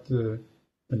about the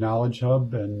Knowledge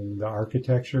Hub and the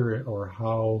architecture or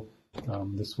how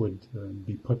this would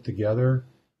be put together.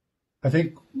 I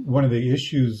think one of the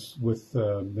issues with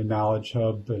the Knowledge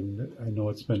Hub, and I know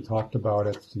it's been talked about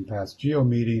at some past GEO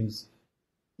meetings,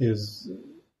 is,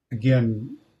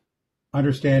 again,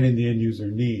 understanding the end user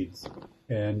needs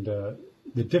and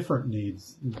the different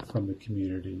needs from the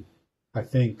community. I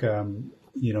think,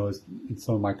 as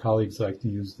some of my colleagues like to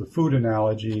use the food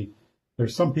analogy,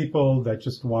 there's some people that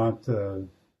just want the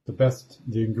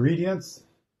ingredients,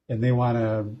 and they want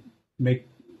to make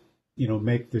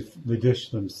the dish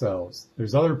themselves.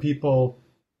 There's other people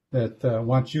that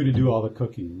want you to do all the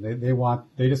cooking.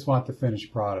 They just want the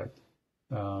finished product.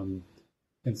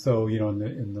 And so,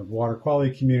 in the water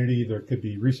quality community, there could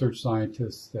be research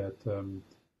scientists that,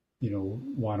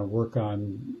 want to work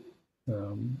on,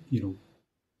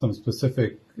 some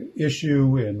specific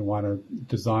issue and want to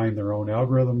design their own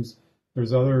algorithms.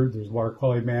 There's water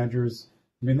quality managers.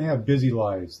 I mean, they have busy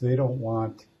lives. They don't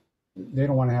want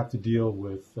to have to deal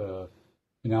with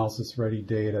analysis ready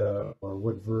data or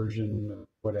what version,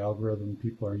 what algorithm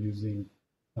people are using.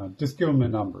 Just give them a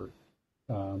number.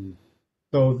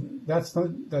 So that's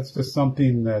just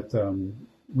something that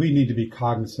we need to be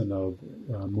cognizant of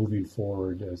moving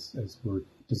forward as we're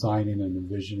designing and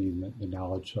envisioning the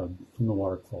Knowledge Hub from the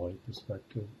water quality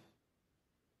perspective.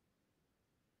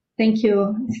 Thank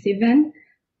you, Stephen.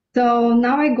 So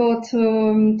now I go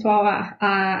to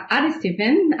our other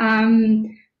Stephen.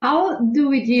 How do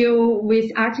we deal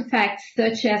with artifacts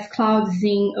such as clouds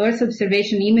in Earth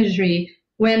observation imagery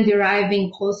when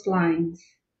deriving coastlines?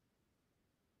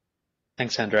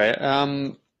 Thanks, Andrea.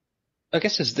 I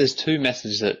guess there's two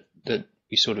methods that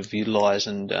we sort of utilize,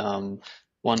 and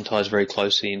one ties very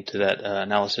closely into that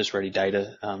analysis-ready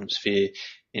data sphere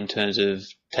in terms of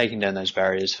taking down those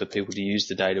barriers for people to use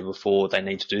the data before they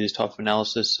need to do this type of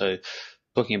analysis. So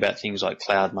talking about things like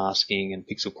cloud masking and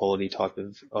pixel quality type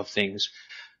of things.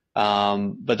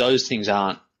 But those things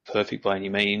aren't perfect by any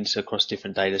means. Across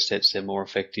different data sets, they're more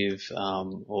effective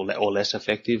or less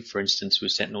effective. For instance,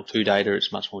 with Sentinel-2 data,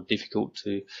 it's much more difficult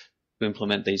to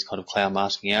implement these kind of cloud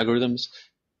masking algorithms.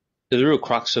 So the real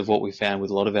crux of what we found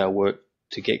with a lot of our work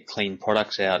to get clean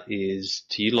products out is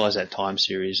to utilize that time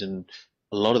series, and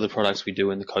a lot of the products we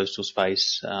do in the coastal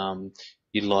space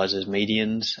utilizes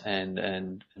medians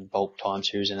and bulk time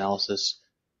series analysis.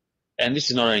 And this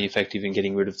is not only effective in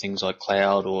getting rid of things like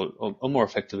cloud or more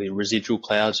effectively residual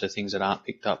cloud, so things that aren't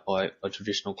picked up by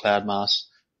traditional cloud masks,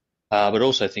 but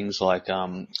also things like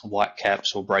white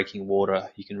caps or breaking water.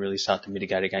 You can really start to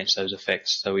mitigate against those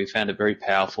effects. So we found it very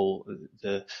powerful,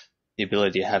 the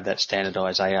ability to have that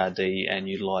standardized ARD and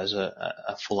utilize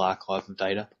a full archive of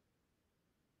data.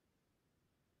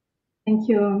 Thank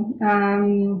you.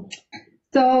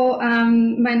 So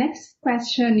my next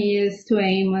question is to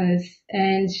Amos,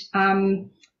 and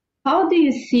how do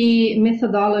you see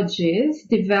methodologies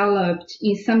developed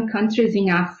in some countries in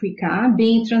Africa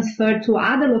being transferred to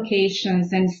other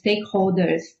locations and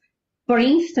stakeholders? For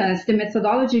instance, the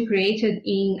methodology created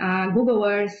in Google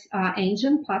Earth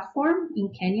engine platform in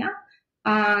Kenya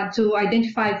to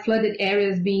identify flooded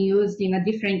areas being used in a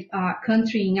different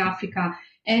country in Africa.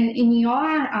 And in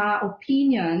your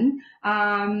opinion,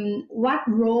 what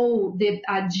role the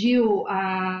GEO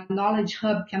Knowledge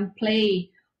Hub can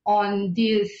play on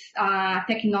this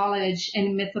technology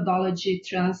and methodology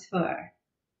transfer?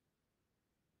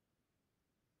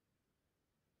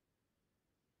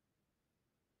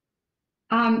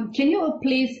 Can you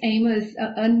please, Amos,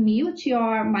 unmute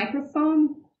your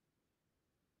microphone?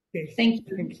 Okay. Thank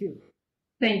you. Thank you.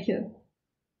 Thank you.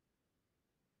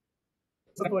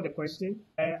 For the question,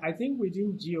 I think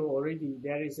within GEO already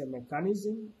there is a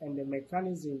mechanism, and the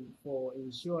mechanism for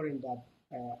ensuring that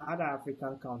other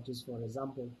African countries, for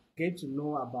example, get to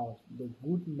know about the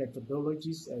good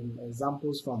methodologies and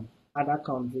examples from other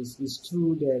countries is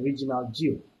through the regional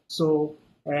GEO. So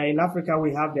in Africa,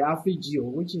 we have the AfriGeo,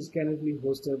 which is currently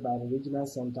hosted by the Regional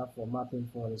Center for Mapping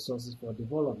for Resources for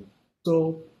Development.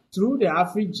 So through the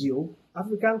AfriGeo,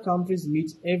 African countries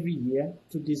meet every year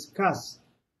to discuss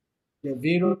the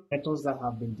various methods that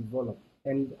have been developed.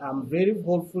 And I'm very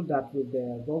hopeful that with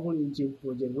the Global Engine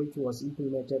project, which was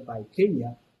implemented by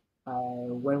Kenya,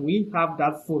 when we have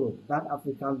that forum, that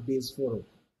African-based forum,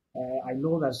 I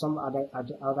know that some other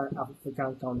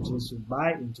African countries will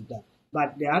buy into that.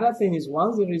 But the other thing is,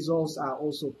 once the results are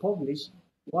also published,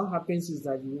 what happens is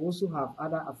that you also have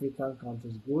other African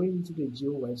countries going into the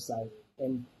GEO website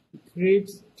and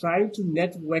try to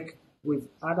network with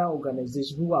other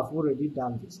organizations who have already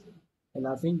done this. And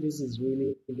I think this is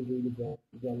really, really very,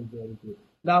 very, very good.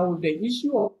 Now, the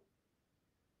issue of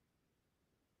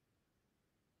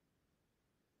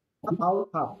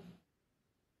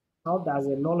how does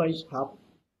a knowledge hub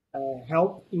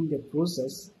help in the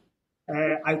process?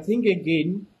 I think,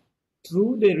 again,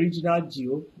 through the regional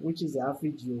GEO, which is the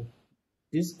AfriGeo,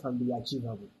 this can be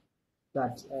achievable.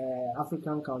 That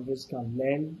African countries can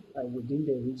learn within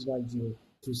the regional GEO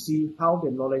to see how the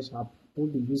knowledge hub will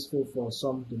be useful for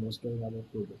some demonstrable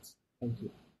projects. Thank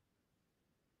you.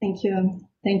 Thank you.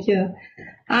 Thank you.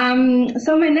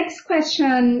 So my next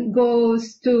question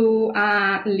goes to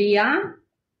Leah.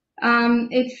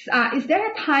 Is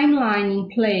there a timeline in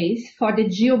place for the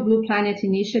GEO Blue Planet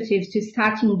initiative to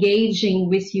start engaging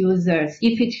with users,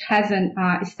 if it hasn't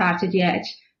started yet,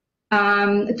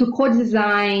 to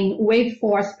co-design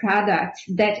WaveForce products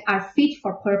that are fit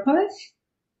for purpose?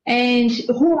 And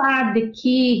who are the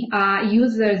key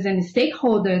users and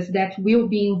stakeholders that will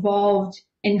be involved,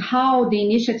 and how the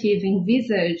initiative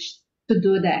envisaged to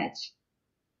do that?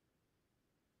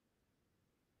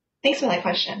 Thanks for that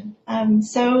question.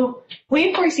 So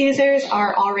WaveForce users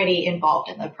are already involved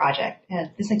in the project.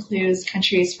 This includes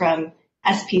countries from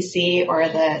SPC, or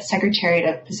the Secretariat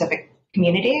of Pacific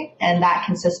Community, and that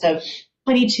consists of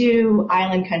 22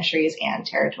 island countries and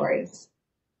territories.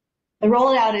 The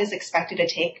rollout is expected to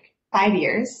take 5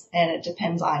 years, and it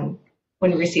depends on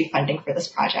when we receive funding for this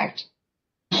project.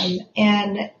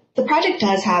 And the project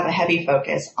does have a heavy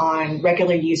focus on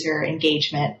regular user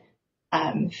engagement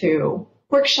through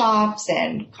workshops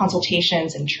and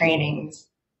consultations and trainings,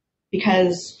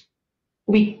 because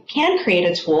we can create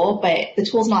a tool, but the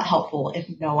tool is not helpful if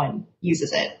no one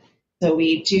uses it. So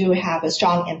we do have a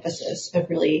strong emphasis of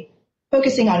really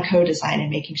focusing on co-design and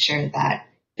making sure that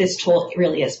this tool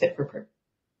really is fit for purpose.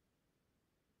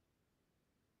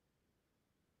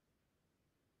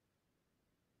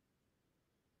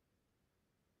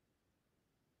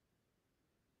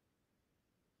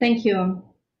 Thank you.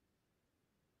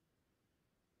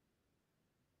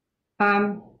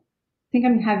 I think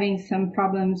I'm having some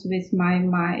problems with my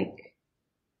mic.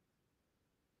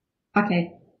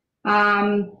 Okay.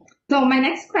 So my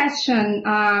next question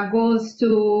goes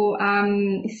to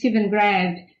Stephen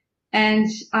Greb. And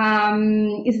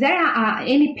is there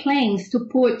any plans to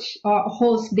put or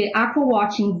host the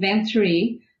AquaWatch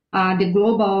inventory, the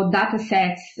global data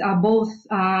sets, both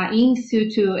in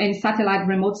situ and satellite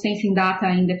remote sensing data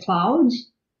in the cloud?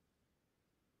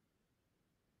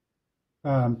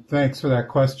 Thanks for that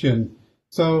question.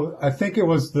 So I think it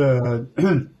was the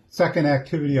second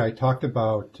activity I talked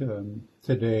about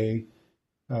today,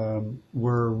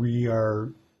 where we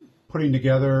are putting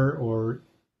together or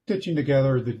stitching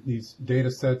together these data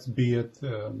sets, be it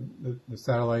the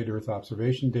satellite Earth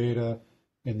observation data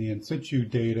and the in situ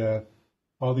data,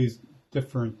 all these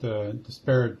different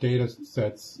disparate data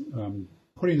sets,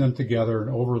 putting them together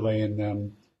and overlaying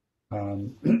them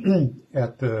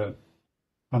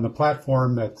on the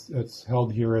platform that's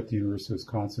held here at the University of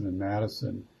Wisconsin in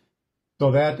Madison.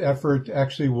 So that effort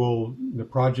actually the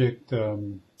project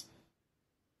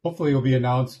hopefully will be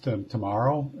announced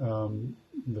tomorrow.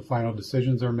 the final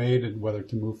decisions are made and whether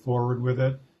to move forward with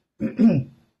it,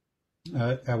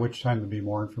 at which time there'll be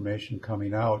more information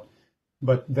coming out.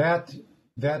 But that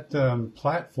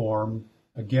platform,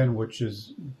 again, which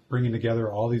is bringing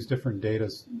together all these different data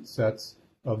sets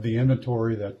of the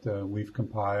inventory that we've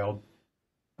compiled,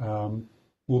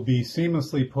 will be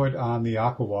seamlessly put on the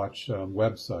AquaWatch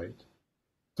website.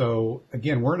 So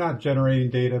again, we're not generating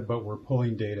data, but we're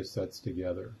pulling data sets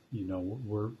together.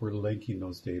 We're linking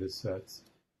those data sets.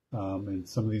 And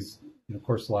some of these, of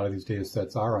course, a lot of these data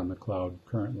sets are on the cloud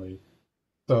currently.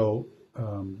 So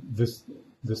this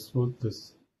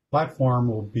platform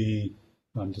will be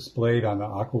displayed on the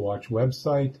AquaWatch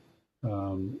website.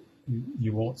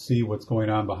 You won't see what's going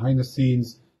on behind the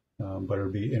scenes, but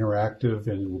it'll be interactive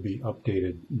and it will be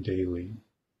updated daily.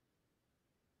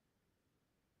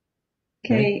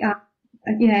 Okay.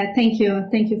 Yeah. Thank you.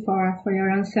 Thank you for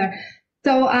your answer.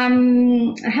 So I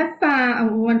have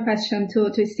one question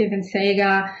to Steven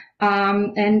Sega.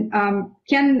 Can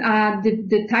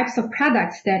the types of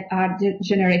products that are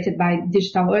generated by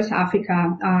Digital Earth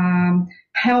Africa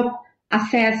help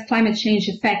assess climate change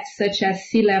effects such as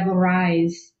sea level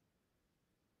rise?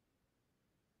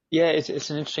 Yeah, it's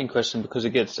an interesting question because it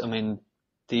gets,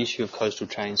 the issue of coastal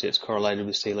change that's correlated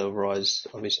with sea level rise,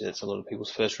 obviously that's a lot of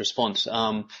people's first response.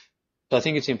 So I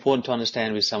think it's important to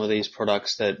understand with some of these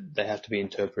products that they have to be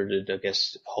interpreted, I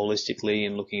guess, holistically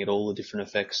and looking at all the different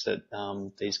effects that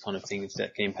these kind of things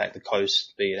that can impact the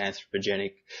coast, be it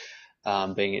anthropogenic,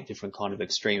 being at different kind of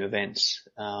extreme events.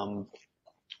 One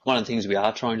of the things we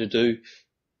are trying to do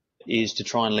is to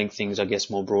try and link things, I guess,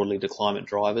 more broadly to climate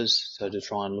drivers. So to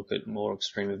try and look at more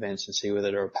extreme events and see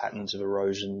whether there are patterns of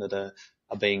erosion that are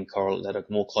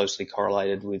more closely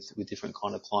correlated with different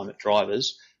kind of climate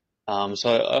drivers. So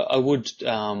I would,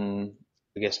 I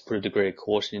guess, put a degree of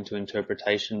caution into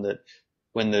interpretation that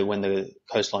when the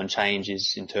coastline change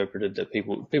is interpreted, that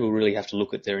people really have to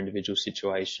look at their individual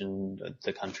situation,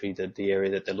 the country, the area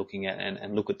that they're looking at,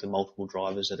 and look at the multiple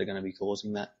drivers that are going to be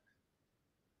causing that.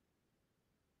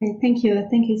 Okay, thank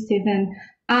you, Stephen.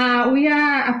 We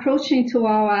are approaching to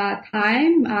our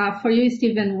time. For you,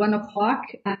 Stephen, 1 o'clock.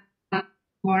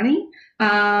 Morning.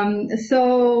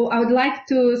 So I would like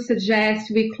to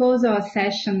suggest we close our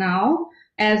session now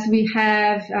as we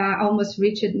have almost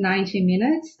reached 90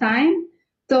 minutes time.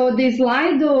 So the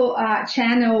Slido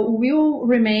channel will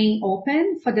remain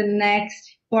open for the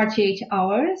next 48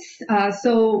 hours. Our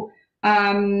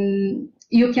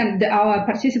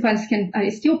participants can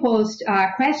still post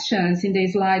questions in the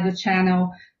Slido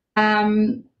channel.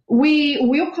 We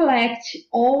will collect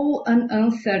all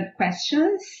unanswered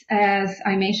questions, as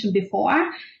I mentioned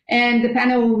before, and the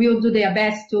panel will do their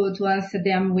best to answer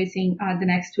them within the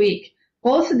next week.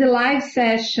 Also, the live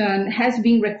session has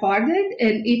been recorded,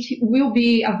 and it will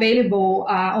be available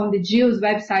on the GEO's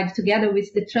website together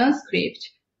with the transcript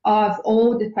of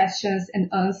all the questions and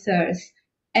answers.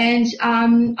 And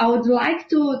I would like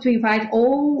to invite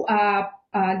all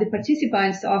the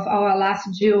participants of our last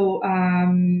GEO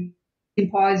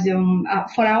Symposium,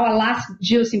 for our last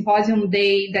GEO Symposium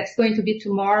day that's going to be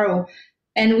tomorrow.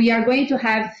 And we are going to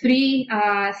have 3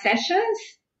 sessions.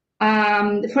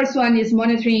 The first one is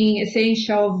monitoring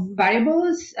essential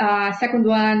variables. Second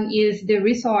one is the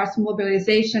resource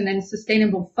mobilization and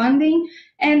sustainable funding,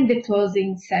 and the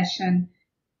closing session.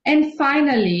 And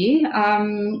finally,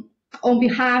 on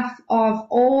behalf of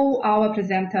all our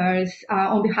presenters,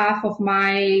 on behalf of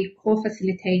my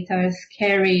co-facilitators,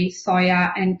 Carrie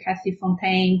Sawyer and Kathy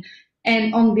Fontaine,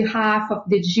 and on behalf of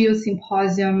the GEO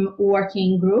Symposium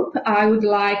Working Group, I would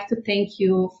like to thank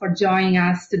you for joining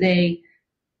us today.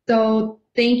 So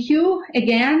thank you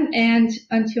again, and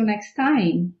until next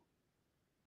time.